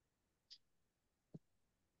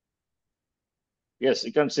 Yes,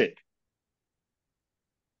 you can say.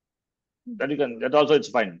 That also it's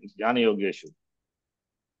fine. Jnana yogeshu.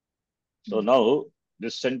 So now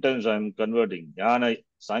this sentence I am converting. Jnana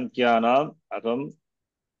Saṃkṛtam aham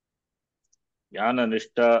Jnana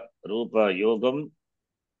nishta rupa yogam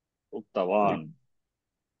uktavan.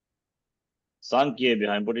 Saṃkṛtam,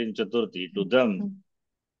 I am putting in Chaturthi. To them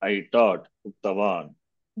I taught uktavan.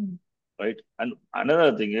 Right? And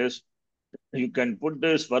another thing is, you can put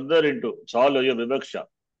this further into Chala your Vibhaksha.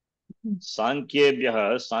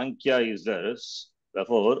 Saṃkṛtam, Saṃkya is there.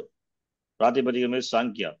 Therefore, Pratipadikam is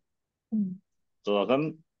Saṃkya. So,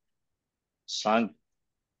 aham Saṃkṛtana,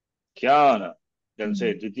 can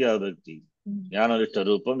say Dvitiya Vibhakti. Jnana nishta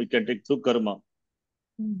rupam, we can take two karma.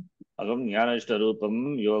 Aham jnana nishta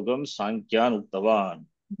rupam yogam Saṃkyan uktavan.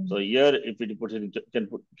 So here, if it put it,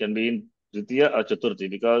 can be in Dvitiya or Chaturthi,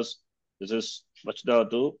 because this is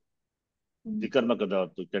Vachdhatu, Vikarmaka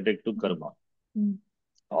dhatu, can take two karma.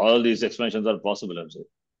 All these explanations are possible, I'm saying.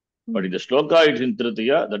 But in the shloka, it's in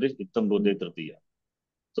Tritiya, that is Ittam Buddhe Tritiya.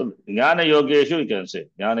 So, Jnana yogeshu, you can say.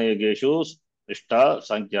 Jnana yogeshu nishtha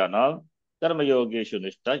Saṃkṛtanam, Karma yogeshu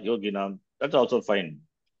nishtha yoginam. That's also fine.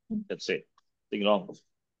 Let's say. Nothing wrong.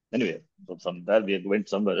 Anyway, so from there we went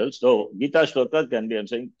somewhere else. So, Gita shloka can be, I'm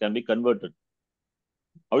saying, can be converted.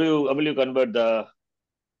 How will you convert the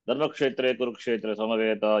Dharmakshetre, Kurukshetre,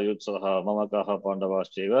 Samaveta, Yutsaha, Mamakaha,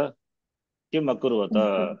 Pandavascheva, Kim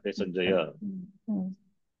Akurvata, He Sanjaya.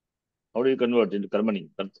 How do you convert into Karmani?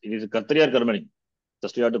 It is Kartari or Karmani?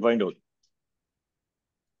 Just you have to find out.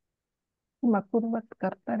 Makurvat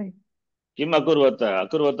kartare. Kim Akurvata?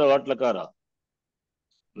 Akurvata what lakara?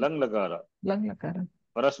 Lang lakara. Lang lakara.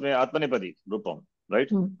 Parasme Atmanipadi, Rupam. Right?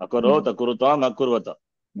 Akarot, Akurutam, Akurvata.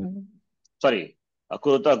 Sorry.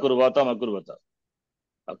 Akuruta, Akurvatam, Akurvata.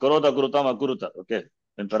 Akarot, Akurutam, Akuruta. Okay.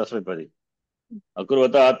 In Parasmepadi.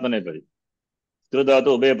 Akurvata, Atmanipadi.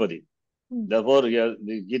 Trudhatu, Ubhayapadi. Therefore, yeah,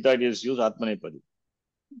 the Gita is used Atmanipadi.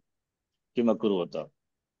 Kim Akurvata.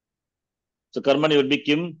 So, Karmani would be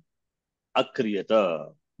Kim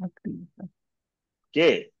Akriyata.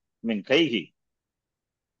 K. Kaihi.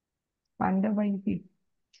 Pandavaihi.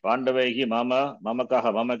 Pandavaihi, Mama,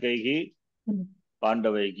 Mamakaha, Mamakaihi.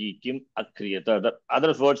 Pandavaihi, Kim Akriyata. The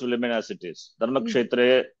other words will remain as it is.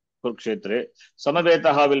 Dharmakshetre, Kurukshetre.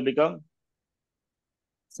 Samavetaha will become?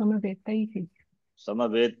 Samavetaihi.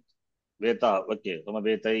 Veta, okay.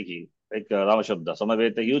 Samavetaihi. Like Ramashabda.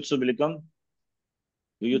 Samaveta Yutsu will become?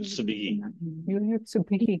 Yuyutsubihi.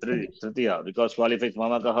 Yuyutsubihi. Tritiya. Because qualifies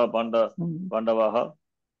Mamakaha, Pandavaha.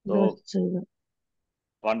 So,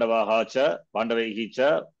 Pandavaha cha, Pandavaihi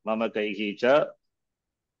cha, Mamakaihi cha,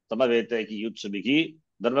 Samavetaihi Yutsubihi,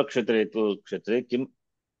 Dharmakshetre Kurukshetre, Kim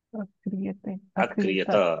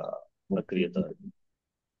Akriyata.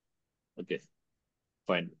 Okay,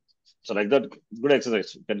 fine. So like that, good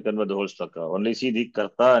exercise. You can convert the whole sloka. Only see the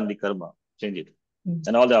karta and the karma. Change it.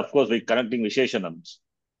 And all the, of course, we're connecting Visheshanams.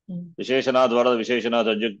 Visheshana, Dvara, Visheshana,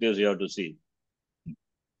 adjectives you have to see.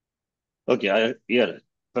 Okay, here.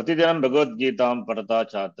 Pratidhanam Bhagavad Gitam Patata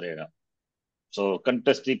Chatrena. So,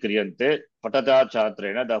 contesti kriyante Patata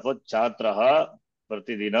Chatrena. Therefore, Chatraha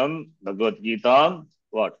Pratidhanam Bhagavad Gitam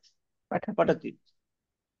what? Patati.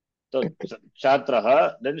 So,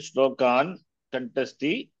 Chatraha, then Shlokan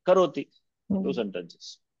contesti Karoti. Two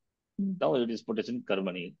sentences. Now it is put in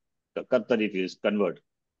Karmani. Kartari if you convert.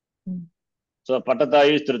 So, Patata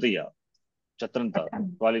is Tritiya. Chatranta.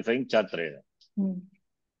 Qualifying Chatrena.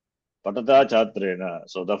 Patata Chatrena.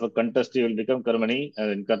 So, therefore, contesti will become Karmani.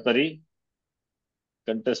 And in Kartari,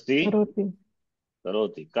 contesti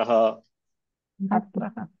Karoti. Kaha.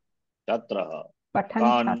 Chatraha.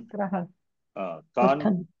 Pathan Chatraha.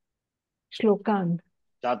 Kan. Shlokan.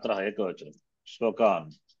 Chatraha ekavachanam.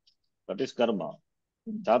 Shlokan. That is karma.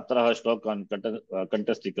 Chatraha shlokan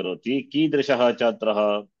contesti karoti. Kidrishaha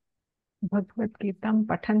chatraha. Bhagavad Gita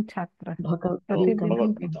Pathan Chatra. Bhagavad Pratidinam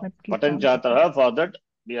Bhagavad Gita. Bhagavad Patan Gita. chatraha. For that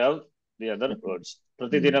we have the other words.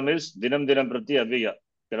 Pratidinam is dinam dinam prati avyaya.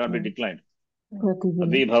 Cannot be declined.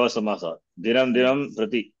 Abhi bhava samasa. Dinam dinam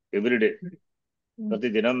prati. Every day.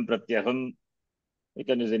 Pratidinam pratyaham. You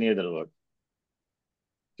can use any other word.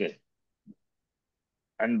 Okay.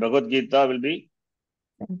 And Bhagavad Gita will be,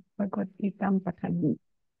 Bhagavad Gita Pathan.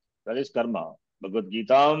 that is karma. Bhagavad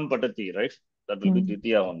Gita patati, right? That will be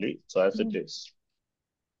Titiya only. So as it is.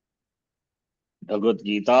 Bhagavad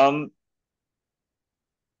Gita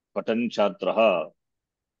patan chatraha.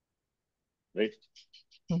 Right?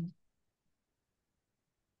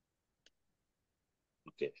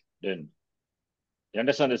 Okay. Then, you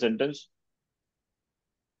understand the sentence?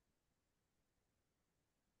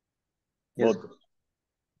 Yes. Both.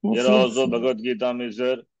 Here also Bhagavad Gita is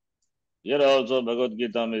there. Here also Bhagavad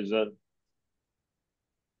Gita is there.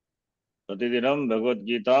 Pratidinam Bhagavad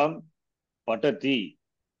Gita patati.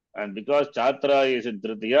 And because chatra is in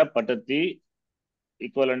Tritiya, patati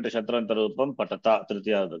equivalent to Shatranta Rupam patata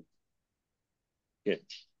Tritiya. Okay.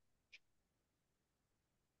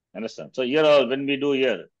 Understand? So here when we do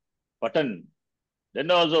here, patan, then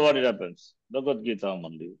also what it happens? Bhagavad Gita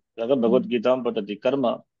only. Bhagavad Gita patati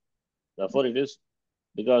karma. Therefore it is,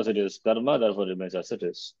 because it is karma, therefore it remains as it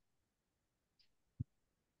is.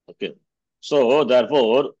 Okay. So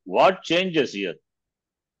therefore, what changes here?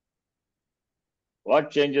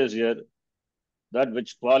 What changes here? That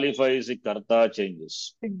which qualifies the karta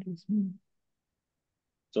changes.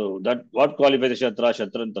 So that what qualifies the shatra,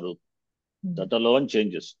 shatranta rupa? That alone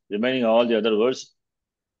changes. Remaining all the other words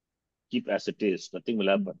keep as it is. Nothing will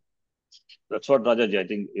happen. That's what Rajaji, I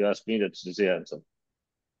think you asked me, that's the answer.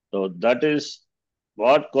 So that is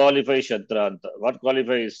what qualifies shatranta, what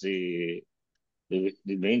qualifies the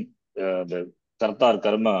main the karta or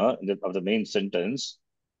karma of the main sentence,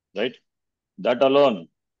 right? That alone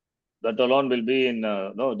will be in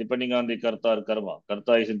no, depending on the karta or karma.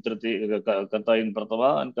 Karta is in karta in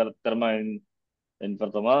pratama and karma in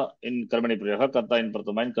pratama, in karmani priyaha, karta in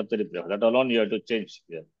pratama and kartari priyaha. That alone you have to change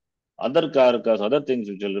here. Other karakas, other things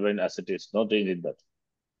which will remain as it is, no change in that,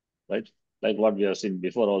 right? Like what we have seen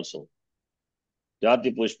before also.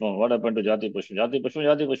 Jati Pushpam, what happened to Jati Pushpam? Jati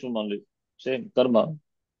Pushpam only. Same karma.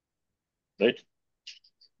 Right?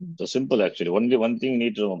 So simple actually. Only one thing you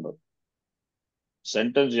need to remember.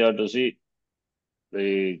 Sentence you have to see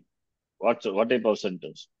the what type of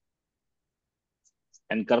sentence.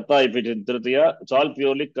 And karta, if it is in Tritiya, it's all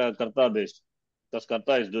purely karta based. Because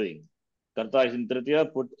karta is doing. Karta is in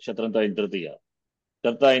Tritiya, put Shatranta in Tritiya.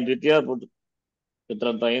 Karta in Tritiya, put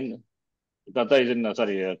Shatranta in. Karta is in,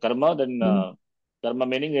 karma, then karma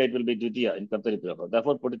meaning it will be Dvitiya in Kartari Priyaha.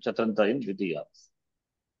 Therefore, put Chatranta in Dvitiya.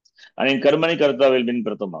 And in Karmani Karta will be in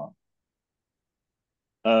Pratama.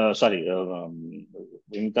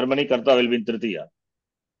 In Karmani Karta will be in Tritiya.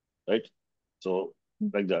 Right? So,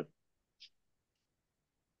 like that.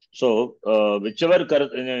 So, whichever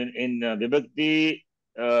in Vibhakti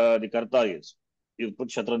the Karta is, you put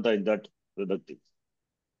Shatranta in that Vibhakti.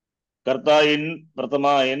 Karta in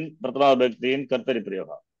Pratama Vibhakti in Kartari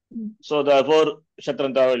Priyaha. So, therefore,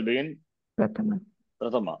 Shatranta will be in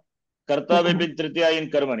Pratama. Karta will be in Tritiya in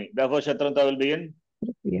Karmani. Therefore, Shatranta will be in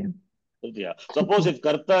Tritiya. Suppose if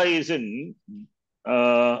Karta is in,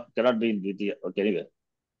 cannot be in Dvitiya. Okay, anyway.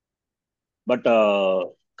 But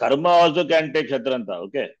Karma also can take Shatranta.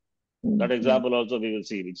 Okay. That example also we will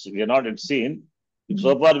see. Which we have not yet seen.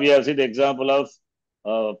 So far, we have seen the example of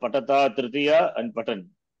Patata, Tritiya, and Patan.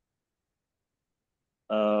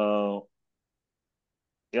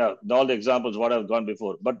 Yeah, all the examples what I have gone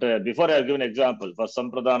before. But before I have given example for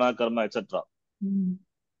Saṃskṛtam, Karma, etc.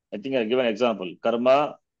 I think I have given example.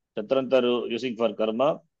 Karma, Chatranta using for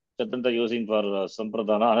Karma, Chatranta using for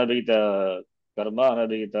Saṃskṛtam, Anabhita Karma,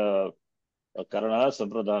 Anabhita Karana,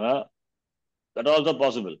 Saṃskṛtam. That also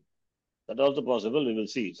possible. That also possible. We will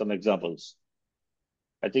see some examples.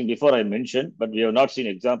 I think before I mentioned, but we have not seen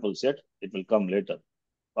examples yet. It will come later.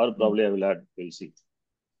 Or probably I will add. We'll see.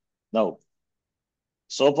 Now,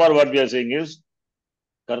 so far what we are saying is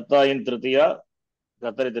Karta in Tritiya,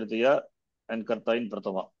 Kartari Tritiya, and Karta in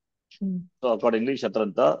Pratama. So accordingly,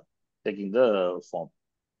 Shatranta taking the form.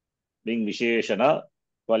 Being Visheshana,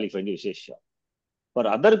 qualifying Vishesha. For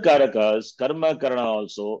other Karakas, Karma, Karana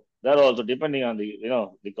also, they are also depending on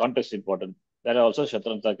the context important. There also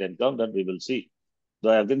Shatranta can come, that we will see. So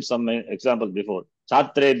I have given some examples before.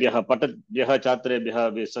 Chatrebhyaha, Patatbhyaha,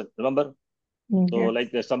 Chatrebhyaha, remember? So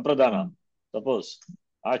like the Sampradana, suppose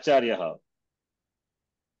Acharyaha,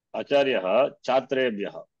 Acharyah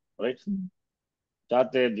Chatrebhyah, right?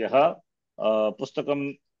 Chatrebhyah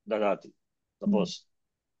Pustakam Dadati. Suppose.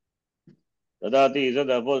 Dadati is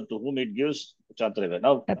therefore to whom it gives Chatrebhyah.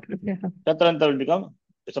 Now, Chatranta will become,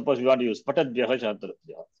 suppose we want to use Patadbyah Chatrabhyah.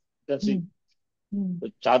 You can see.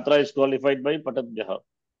 The Chatra is qualified by Patadbyah.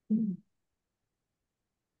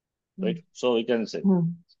 Right? So we can say.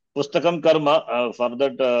 Pustakam Karma, for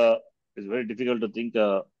that, it's very difficult to think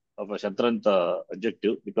of a Shatranta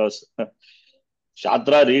adjective because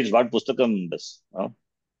Shatra reads what Pustakam does.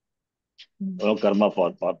 Karma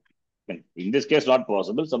for. In this case, not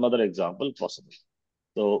possible. Some other example possible.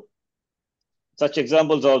 So, such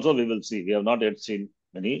examples also we will see. We have not yet seen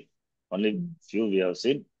many. Only few we have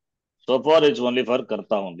seen. So far, it's only for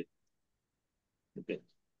Karta only. Okay.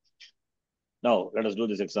 Now, let us do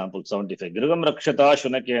this example 75. Griham Rakshata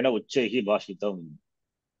Shunakena Uchchehi Bhashitam.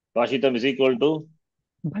 Bhashitam is equal to?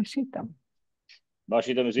 Bhashitam.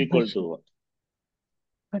 Bhashitam is equal to what?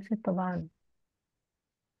 Bhashitavan.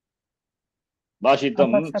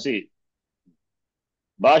 Bhashitam, see.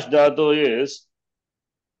 Bhash Dhatu is,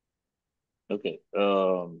 okay,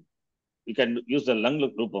 you can use the lang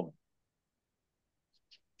rupam.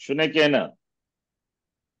 Shunakena.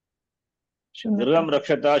 Griham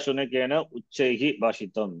Rakshata Shunakena Uchchehi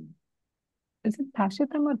Bhashitam. Is it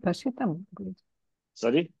Bhashitam or Bhashitam?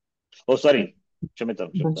 Sorry? Oh, sorry.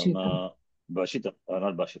 Shamitam. Bhashitam.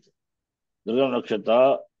 Not Bhashitam. Griham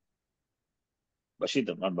Rakshata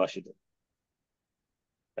Bhashitam, not Bhashitam.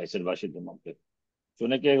 I said Bhashitam. Okay.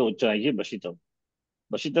 Shunakena Uchchehi Bhashitam.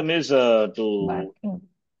 Bhashitam is to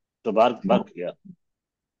bark, yeah.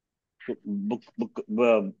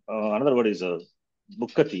 Another word is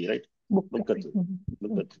Bukkati, right? Bukkati.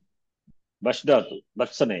 Bashdatu,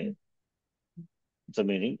 Baksane. It's a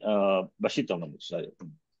meaning. Bashitam, sorry.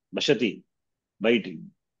 Bashati,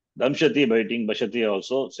 biting. Damshati, biting. Bashati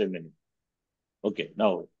also, same meaning. Okay,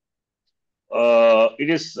 now, it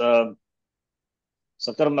is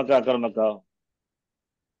Sakarmaka, Akarmaka.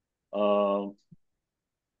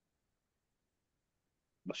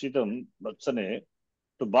 Bashitam, Baksane,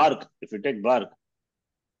 to bark. If you take bark,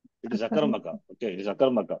 it is Akarmaka. Okay, it is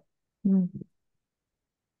Akarmaka.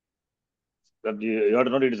 That you have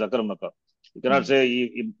to know it is Akarmaka. You cannot say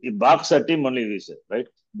he barks at him only, we say, right?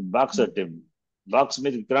 He barks at him. Barks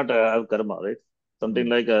means you cannot have karma, right? Something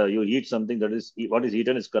like you eat something that is, what is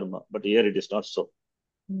eaten is karma, but here it is not so.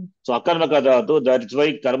 So Akarmaka dhatu, that is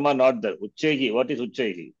why karma not there. Uchchehi, what is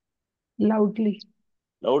Uchchehi? Loudly.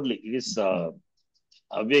 Loudly, it is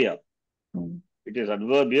Avyaya. It is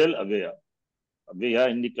adverbial Avyaya. Avyaya,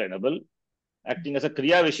 indeclinable, acting as a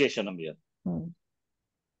Kriya Visheshanam here.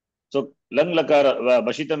 So, lang lakara,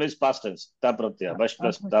 Bashitam is past tense, ta pratyaya, bash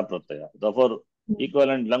plus ta pratyaya. Therefore,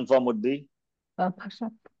 equivalent lang form would be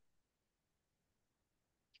Abhashat.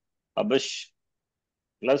 Abash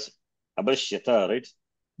plus Abashyata, right?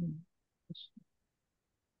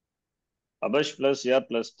 Abash plus ya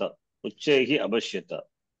plus ta. Uchchehi Abashyata.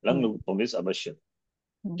 Lang form is Abashyata.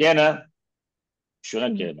 Kena?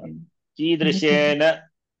 Shunakena. Kidrishena?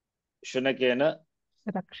 Shunakena?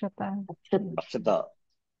 Rakshata. Rakshata.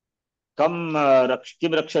 Kim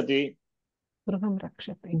rakshati? Griham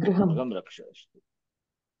rakshati. Griham rakshati.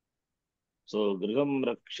 So, Griham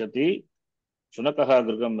rakshati, Shunakaha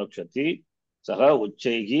Griham rakshati, Saha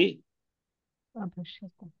Uchchehi.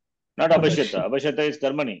 Abhashyata. Not Abhashyata. Abhashyata is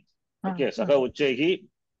Karmani. Okay, Saha Uchchehi.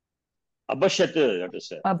 Abhashyat, you have to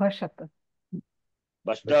say. Abhashyata.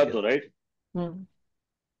 Bashdatu, right?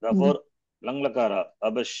 Therefore, Langlakara,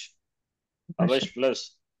 Abhash. Abhash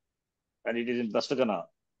plus, and it is in Tastakana.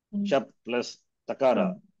 Shap plus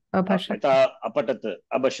Takara. Abhashyat. Apatat,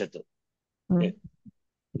 Abhashyat. Okay.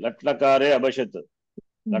 Latlakare Abhashyat.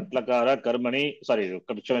 Latlakara Karmani, sorry,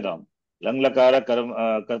 Kshamidam. Langlakara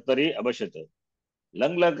Kartari Abhashyat.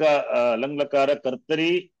 Langlakara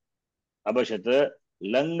Kartari Abhashyat.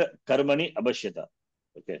 Lang Karmani Abhashyata.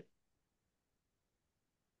 Okay.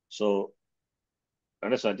 So,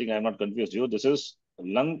 understand, I think I am not confused you. This is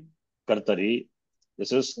Lang Kartari.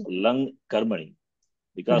 This is Lang Karmani.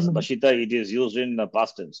 Because Bashita, it is used in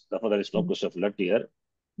past tense. Therefore, there is no question of Lat here.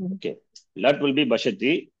 Okay. Lat will be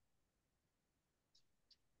Bashati.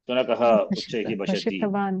 Shunakaha Uchchehi Bashati.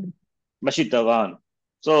 Bashitavan.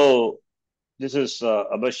 So, this is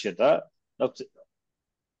Abhashyata. Now,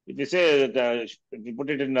 if you say, if you put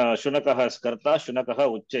it in Shunakaha as Karta, Shunakaha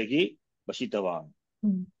Uchchehi Bashitavan.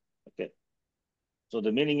 Okay. So,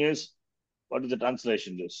 the meaning is, what is the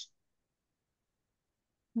translation is?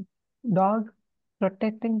 Dog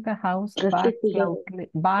protecting the house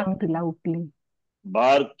barked loudly.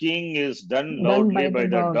 Barking is done loudly by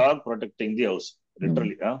the dog protecting the house.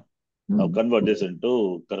 Literally, huh? Now convert this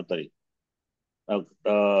into Kartari. Now,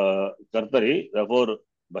 Kartari, therefore,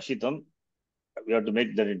 Bashitam, we have to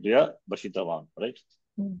make that into a Bashitavan, right?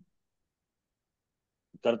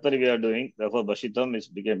 Kartari we are doing, therefore, Bashitam is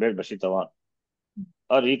became made Bashitavan.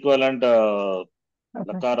 Or equivalent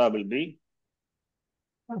Lakara will be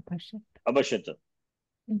Abhashat.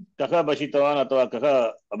 Kaha Bashitavan atva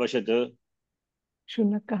kaha Abhashat?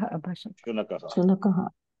 Shunakaha Abhashat. Shunakaha.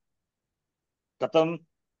 Katam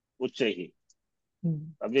Uchaihi.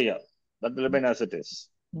 Avyaya. That will remain as it is.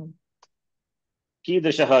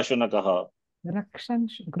 Kidrishaha Shunakaha. Griham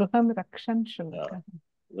Rakshan Shunakaha.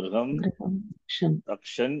 Griham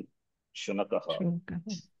Rakshan Shunakaha.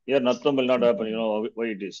 Here Nattam will not happen. You know why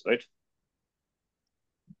it is, right?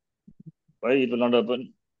 Why it will not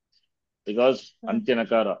happen? Because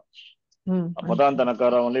Antyanakara.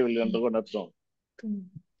 Padantanakara only will undergo Nattam.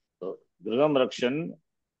 So Griham Rakshan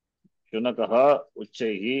Shunakaha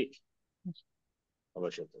Uchaihi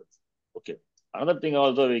Abhashat. Okay. Another thing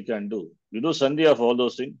also we can do. You do Sandhi of all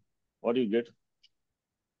those things. What do you get?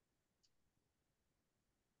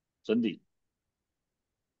 Sandhi.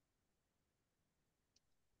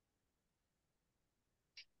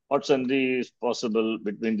 What Sandhi is possible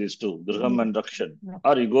between these two? Griham and Rakshan.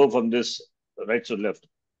 Or you go from this right to left.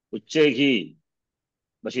 Uchaihi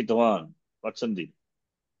Bashitavan. What Sandhi?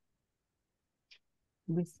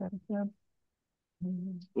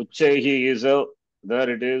 Uchaihi is a, there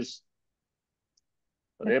it is.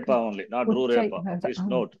 Repa only, not Ru Repa. Please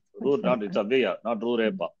note. Ru not, it's Avyaya, not Ru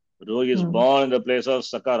Repa. Ru is born in the place of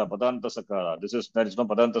Sakara, Padanta Sakara. There is no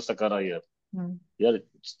Padanta Sakara here. Here,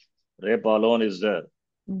 Repa alone is there.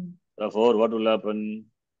 Therefore, what will happen?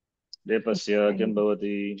 Repasya,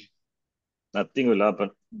 Kimbhavati. Nothing will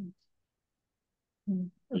happen.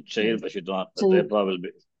 Uchayir Bashitwan. The Repa will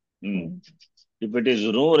be. If it is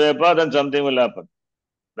Ru Repa, then something will happen.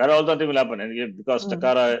 There also nothing will happen. And because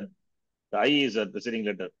Sakara, the I is a preceding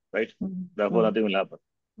letter, right? Therefore, nothing will happen.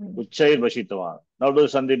 Uchayir Bashitavan. Now do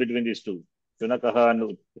Sandhi between these two. Shunakaha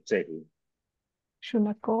and Uchayir.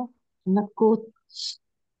 Shunako.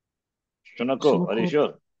 Shunako, are you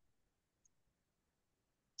sure?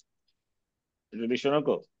 It will be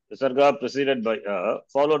Shunako. Visarga preceded by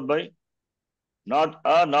followed by not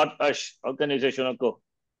not ash. How can you say Shunako?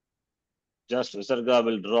 Just Visarga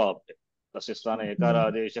will drop. Tasistana Ekara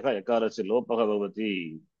Adeshaka Ekarasi Lopaha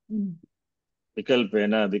Bhavati.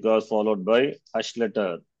 Vikalpena, because followed by ash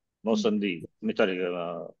letter. No Sandhi.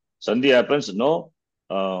 Sandhi happens, no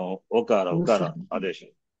Okara, Adesha.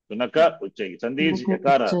 Shunaka Uchai. Sandhi is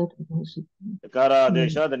Ekara. Ekara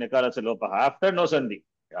Adesha, then Ekara se Lopaha. After no Sandhi.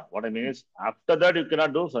 Yeah, what I mean is, after that you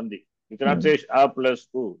cannot do Sandhi. You cannot say A plus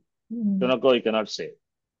U. Shunako you cannot say.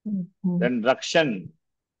 Then Rakshan.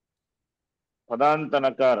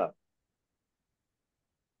 Padantanakara.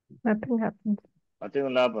 Nothing happens. Nothing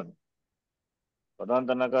will happen.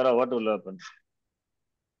 Padantanakara, what will happen?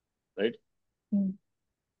 Right?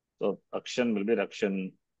 So Akshan will be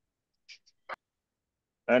Rakshan.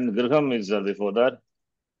 And Griham is there before that.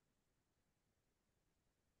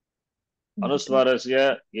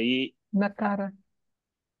 Anuswarasya Yayi. Nakara.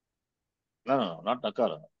 No, not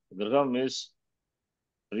Nakara. Griham is,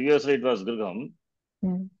 previously it was Griham.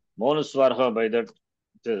 Monuswarha by that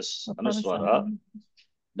it is Anuswara.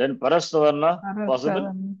 Then Parastavarna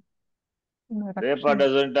possible. Repa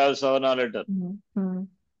doesn't have Savana letter.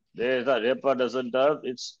 Repa doesn't have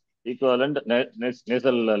its equivalent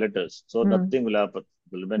nasal letters. So nothing will happen.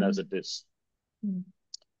 It will remain as it is.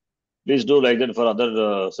 Please do like that for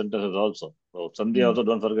other sentences also. So Sandhi also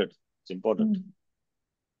don't forget. It's important.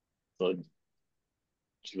 So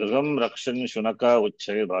Griham Rakshan Shunaka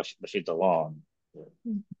Uchay Bashitavan.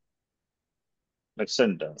 Next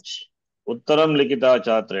sentence. Uttaram Likita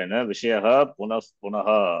Chatrena Vishayaha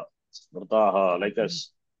Punaha Smrtaha, like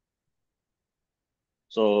us.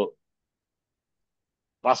 So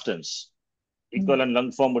past tense. Equivalent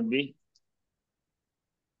long form would be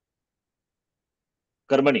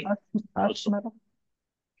Karmani. Also.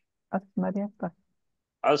 Asmaryata.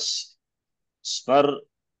 Asmaryante.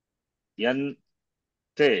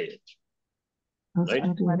 Right?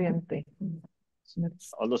 Asmaryante.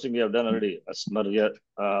 All those things we have done already. Asmarya.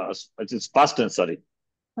 It's past tense, sorry.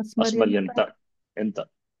 Asmaryanta. Enta.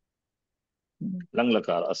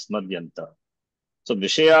 Langlakara. Asmaryanta. So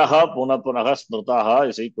Vishayaha Punaha Smrtaha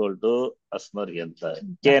is equal to Asmaryanta.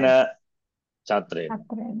 Kena Chatrena.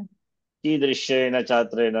 Kidrishena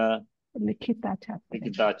Chatrena. Likita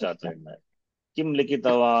Chatrena. Kim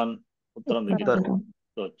Likitavan? Uttaram Likitavan.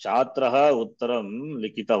 So Chatraha Uttaram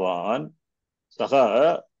Likitavan.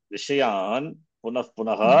 Saha Vishayan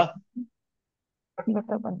Punaha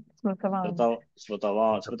Smrtavan.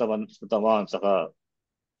 Smrtavan, saha.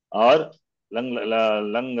 Or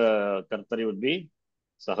lang kartari would be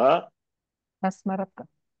saha Asmarat.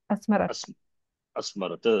 Asmarat.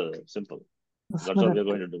 asmarat. Simple. That's what we are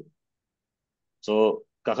going to do. So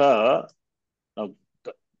kaha, now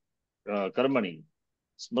karmani.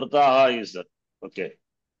 Smrtaha is that. Okay.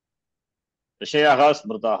 Vishayaha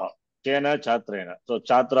smrtaha. Kena chatrena. So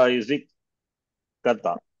chatra is the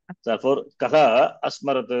karta. Therefore, kaha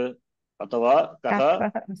asmarat अथवा कः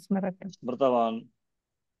स्मृतवान्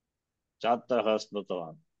छात्रः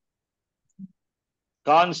स्मृतवान्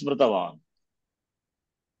कान् स्मृतवान्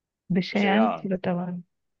विषयान् स्मृतवान्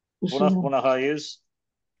पुनः पुनः is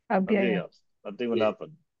अव्यय nothing will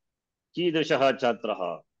happen कीदृशः छात्रः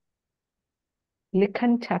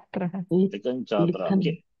लिखन् छात्रः लिखन् छात्रः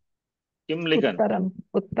किं लिखन्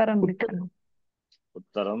उत्तरं लिखन्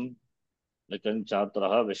उत्तरं लिखन्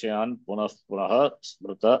छात्रः विषयान् पुनः पुनः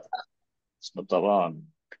स्मृतवान्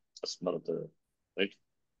स्मृत right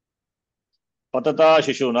पतता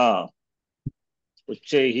शिशुना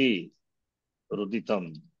उच्चैः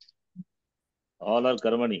रुदितम् all are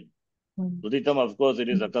karmani ruditam of course it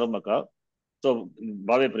is akarmaka so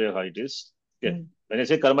bhave prayoga it is okay when I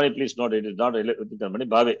say karmani please note it is not related to karmani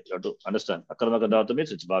bhave you have to understand akarmaka dhatu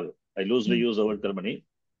means it's bhave I loosely use the word karmani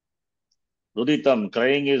ruditam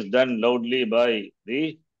crying is done loudly by the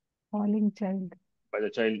falling child by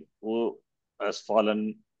the child who has fallen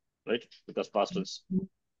right because past tense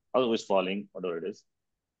always falling whatever it is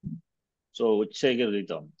so uchchaihi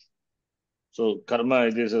ruditam so karma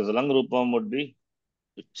this is lang rupam would be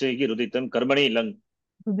uchchaihi ruditam karmani lang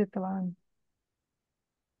ruditavan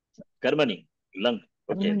karmani lang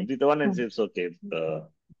okay ruditavan and it's okay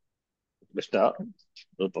vishta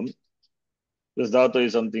rupam this dhatu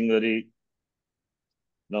is something very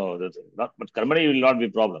no that's not but karmani will not be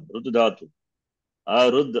problem rud dhatu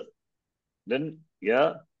arud then ya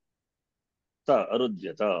ta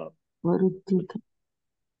arudyata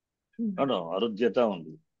no arudyata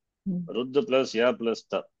only rud plus ya plus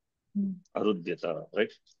ta arudyata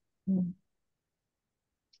right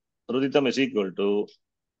ruditam is equal to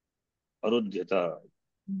arudyata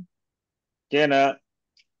kena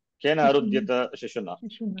arudyata shishuna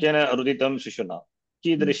kena aruditam shishuna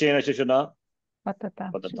कीदृशेन शिशुना patata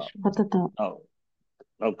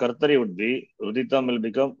now kartari would be ruditam will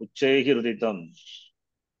become uchchaihi ruditam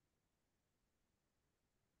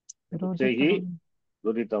uchchaihi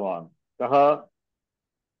ruditavan kaha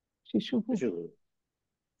शिशुः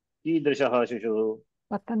कीदृशः शिशुः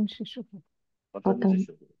पतन् शिशुः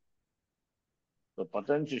so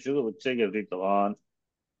patan शिशुः uchchaihi ruditavan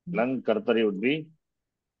lang kartari would be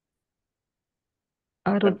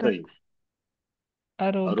kartari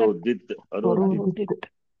arodit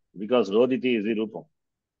because roditi is the rupam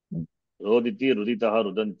roditi ruditaha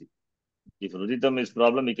rudanti if ruditam is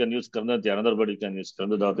problem you can use karnati another word you can use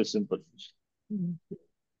karna dhatu is simple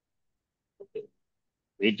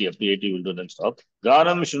 80 up to 80 will do then stop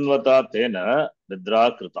ganam shrunvata tena nidra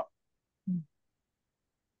krita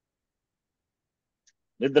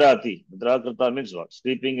nidrati nidra krita means what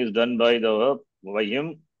sleeping is done by him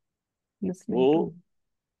who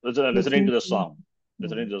listening to the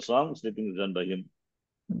song sleeping is done by him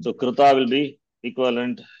so krita will be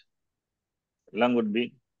equivalent lang would be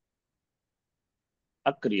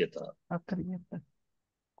akriyata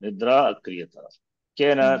nidra akriyata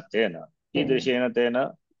kena tena कीदृशेन तेन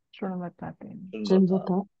शृण्वता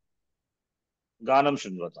गानं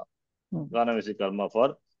शृण्वता गानम् is कर्म for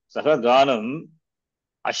सः गानम्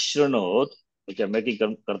अशृणोत् okay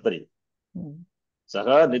making कर्तरि सः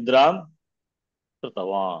निद्रां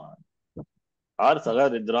कृतवान् और सः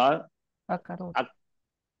निद्रां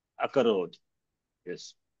अकरोत् yes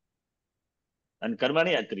and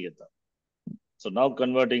कर्मणि अक्रियत so now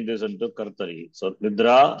converting this into कर्तरि so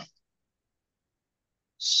निद्रा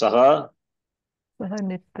सः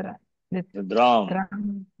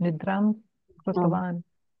निद्रां कृतवान्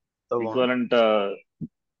equivalent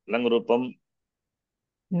lang rupam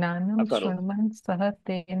ज्ञानं शृण्वन् सः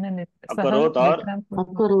तेन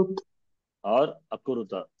अकरोत् or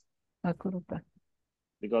akuruta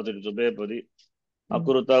because it is ubhayapadi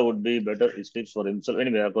akuruta would be better he sleeps for himself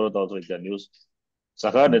anyway akuruta also we can use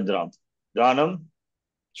saha nidram ganam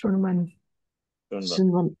शृण्वन्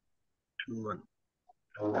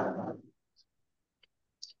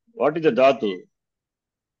what is the dhatu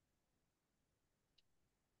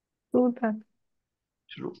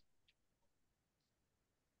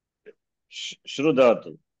shru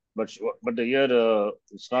dhatu but here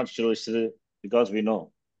it's not shru shru because we know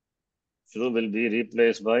shru will be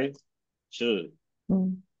replaced by shru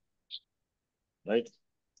right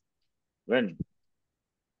when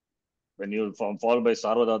when you fall by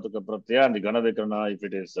Sarvadhatuka Pratyaya and the Gana Vikarana, if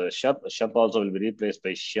it is Shap, Shap also will be replaced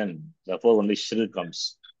by Shan. Therefore, only Shri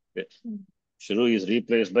comes. Okay. Shru is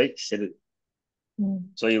replaced by Shri.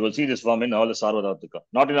 So you will see this form in all the Sarvadhatuka,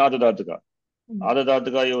 not in Adadhatuka.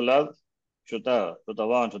 Adadhatuka you will have Shuta,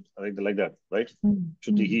 Shutavan, like that, right?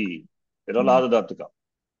 Shutihi. They're all Adadhatuka.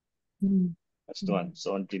 That's the one.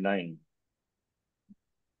 79.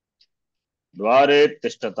 Dvare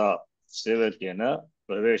Tishtata. Sevakena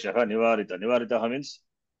Praveshaha Nivarita. Nivarita means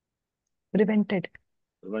Prevented.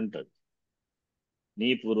 Prevented.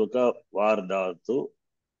 Ni Purvaka Vardatu.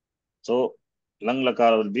 So Lang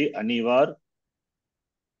Lakara will be Anivar.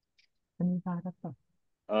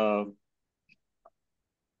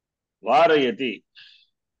 Varayati.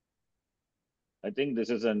 I think this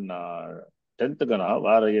is an 10th Gana.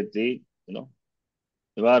 Varayati. You know.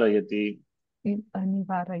 Varayati.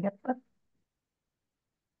 Anivarayata.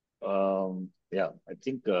 Yeah, I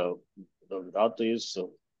think the Dhatu is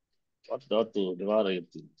what Dhatu?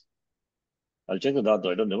 Nivarayati. I'll check the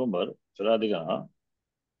Dhatu. I don't remember. Shradhigana.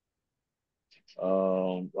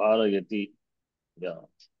 Varayati. Yeah.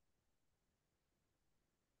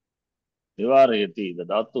 Nivarayati. The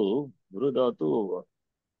Dhatu. Guru Dhatu.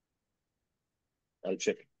 I'll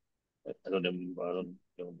check. I don't remember.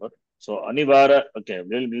 So Anivara. Okay,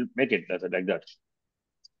 we'll make it like that.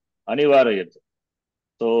 Anivarayati.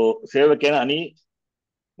 So Sevakena Ani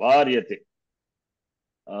Varyate.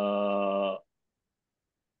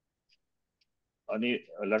 Ani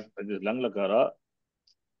Lang Lakara.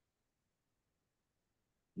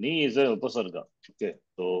 Ni is a upasarga. Okay,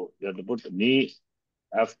 so you have to put ni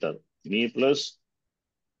after. Ni plus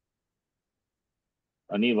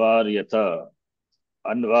anivaryata.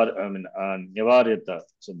 Nivaryata.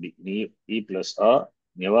 So ni e plus a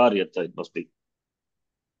nivaryata. It must be.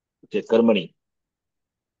 Okay, karmani.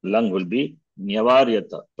 Lung will be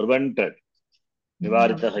nivaryata. Prevented.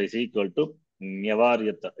 Nivaryata is equal to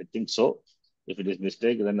nivaryata. I think so. If it is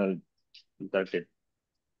mistake, then I'll correct it.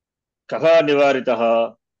 Kaha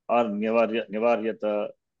nivaritaha or nivaryata.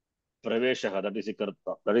 Praveshaha, that is a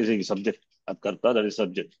karta. That is a subject. Karta, that is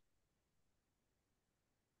subject.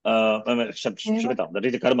 Shukata, that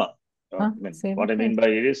is the karma. What I mean by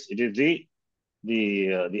it is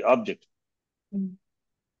the object.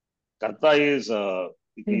 Karta is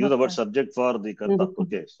you can use the word subject for the karta.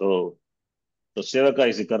 Okay, so sevaka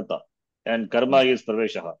is the karta, and karma is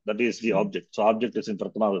praveshaha. That is the object. So object is in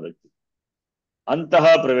pratama vibhakti.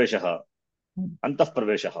 Antaha praveshaha, antah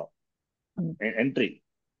praveshaha, entry.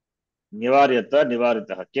 Nivaryata,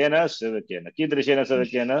 nivaritah. Kena, sevakena. Kidrishena,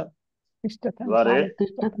 sevakena. Dvare,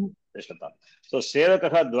 tishtata. So,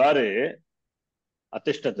 sevakaha dvare,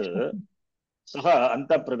 atishtat, saha,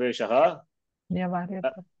 anta praveshaha.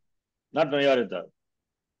 Not nivarita.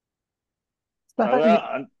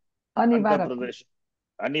 Saha, anta pravesh.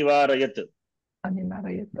 Anivarayat.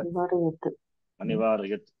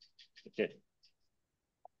 Anivarayat. Okay.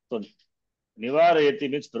 So, nivarayati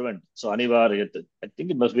means prevent. So, anivarayat. I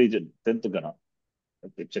think it must be the 10th Gana.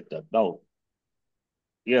 Okay, check that. Now,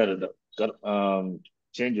 here the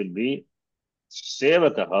change will be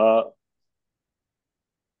sevakaha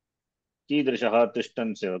कीदृशः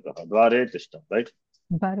तिष्ठन् सेवकः द्वारे तिष्ठन् right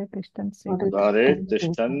द्वारे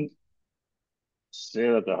तिष्ठन्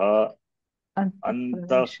सेवकः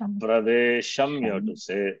अन्तःप्रवेशं you have to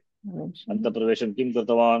say अन्तःप्रवेशं किं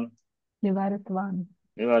कृतवान्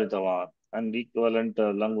निवारितवान् and equivalent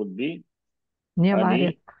lung would be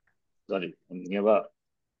ani sorry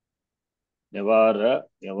Nivarayat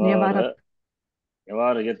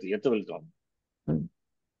yet will come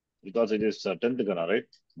because it is 10th Gana, right?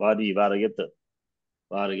 Vadi Varayat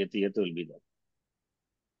yet will be there.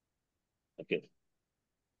 Okay.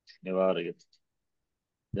 Nivarayat.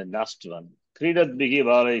 The last one. Kridat bihi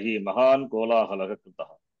valehi mahan kolahala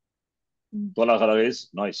kritaha. Kolahala is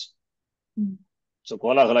noise. So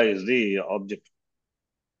kolahala is the object.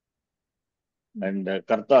 And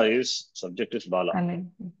karta is subject is bala.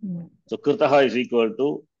 So kritaha is equal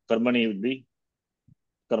to karmani would be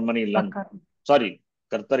karmani lang. Sorry,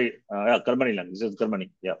 kartari, karmani lang. This is karmani.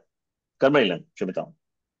 Yeah. Karmani lang. Shubhitam.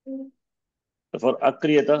 For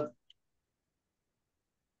akriyata,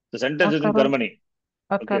 the sentence is in karmani.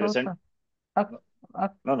 Okay, no.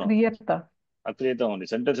 Akriyata only.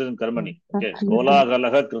 Sentence is in karmani. Okay. Kola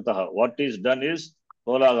galaha kritaha. What is done is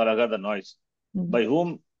kola galaha, the noise. By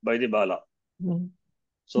whom? By the bala.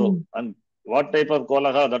 So, and what type of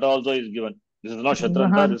kolaha, that also is given. This is not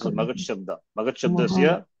shatranta, this is magat shabda. Magat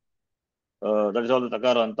shabdasya, that is all the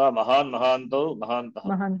takaranta. Mahan, mahanto,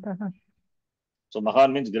 mahantaha. So,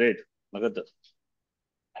 mahan means great. Magat.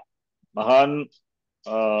 Mahan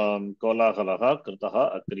kolahalaha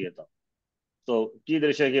kritaha akriyata. So,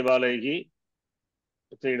 कीदृशैः बालैः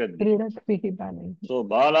क्रीडन्ति. क्रीडद्भिः बालैः. So,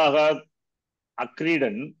 बालाः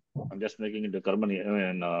akridan, I'm just making it a karmani,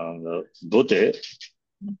 dhote,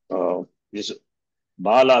 is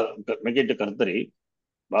bala, make it a kartari,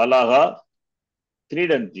 balaha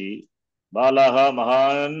kridanti, balaha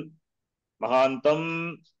mahantam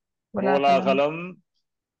कोलाहलं kolakalam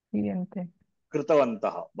क्रियन्ते.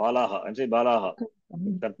 kritavantaha, balaha, and say balaha,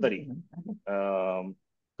 kartari,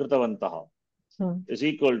 kritavantaha is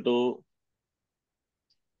equal to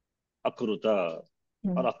akruta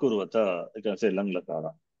or akurvata, you can say lang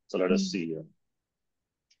lakara. So let us see here.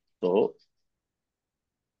 So,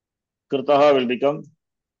 kritaha will become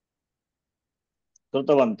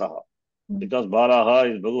kritavantaha. Because balaha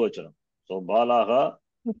is bahuvachanam. So balaha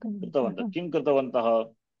kritavantah. Kim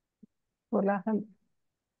kritavantah? कोलाहल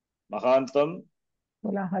Mahantam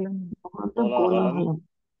कोलाहलं kolahalam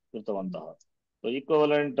kritavantah. So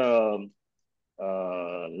equivalent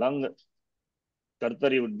lang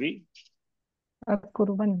kartari would be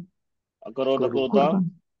अकुर्वन् akaroda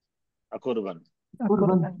kurutam akurvan.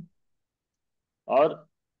 अकुर्वन् Or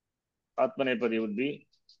atmanepadi would be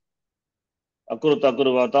akuruta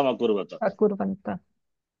akurvatam akurvata. अकुर्वन्त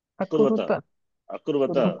Akurvata.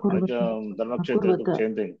 अकुरुत Akurvata. Like Dharmakshetra took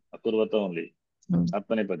same thing. Akurvata only.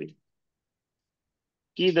 Atmanepadi.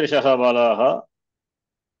 कीदृशः बालाः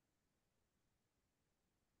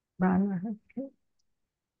बालाः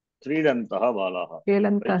क्रीडन्तः बालाः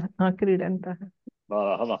खेलन्तः क्रीडन्तः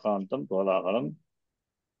बालाः महान्तं कोलाहलं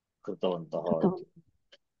कृतवन्तः.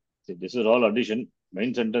 See, this is all addition.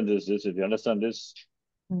 Main sentence is this. If you understand this,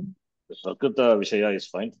 the Saṃskṛta Vishaya is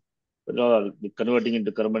fine. But all converting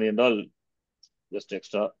into Karmani and all, just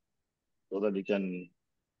extra, so that you can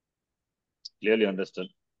clearly understand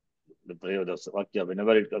the prayer of the Vakya.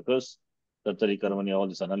 Whenever it occurs, Kartari, Karmani, all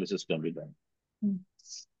this analysis can be done.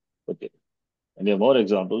 Okay. And you have more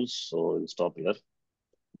examples, so we'll stop here.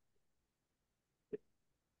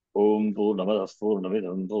 Om Purnamadaः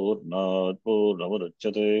Purnamidam Purnāt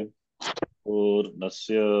Purnamudachyate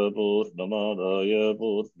Purnasya Purnamadaya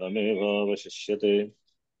Purnamevavashishyate.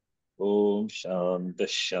 Om Shanti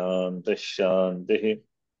Shanti Shanti.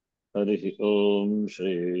 Harihi Om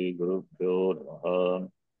Shri Gurubhyo Namaha.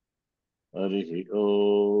 Harihi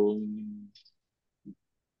Om.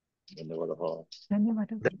 धन्यवादः.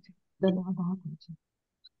 धन्यवादः.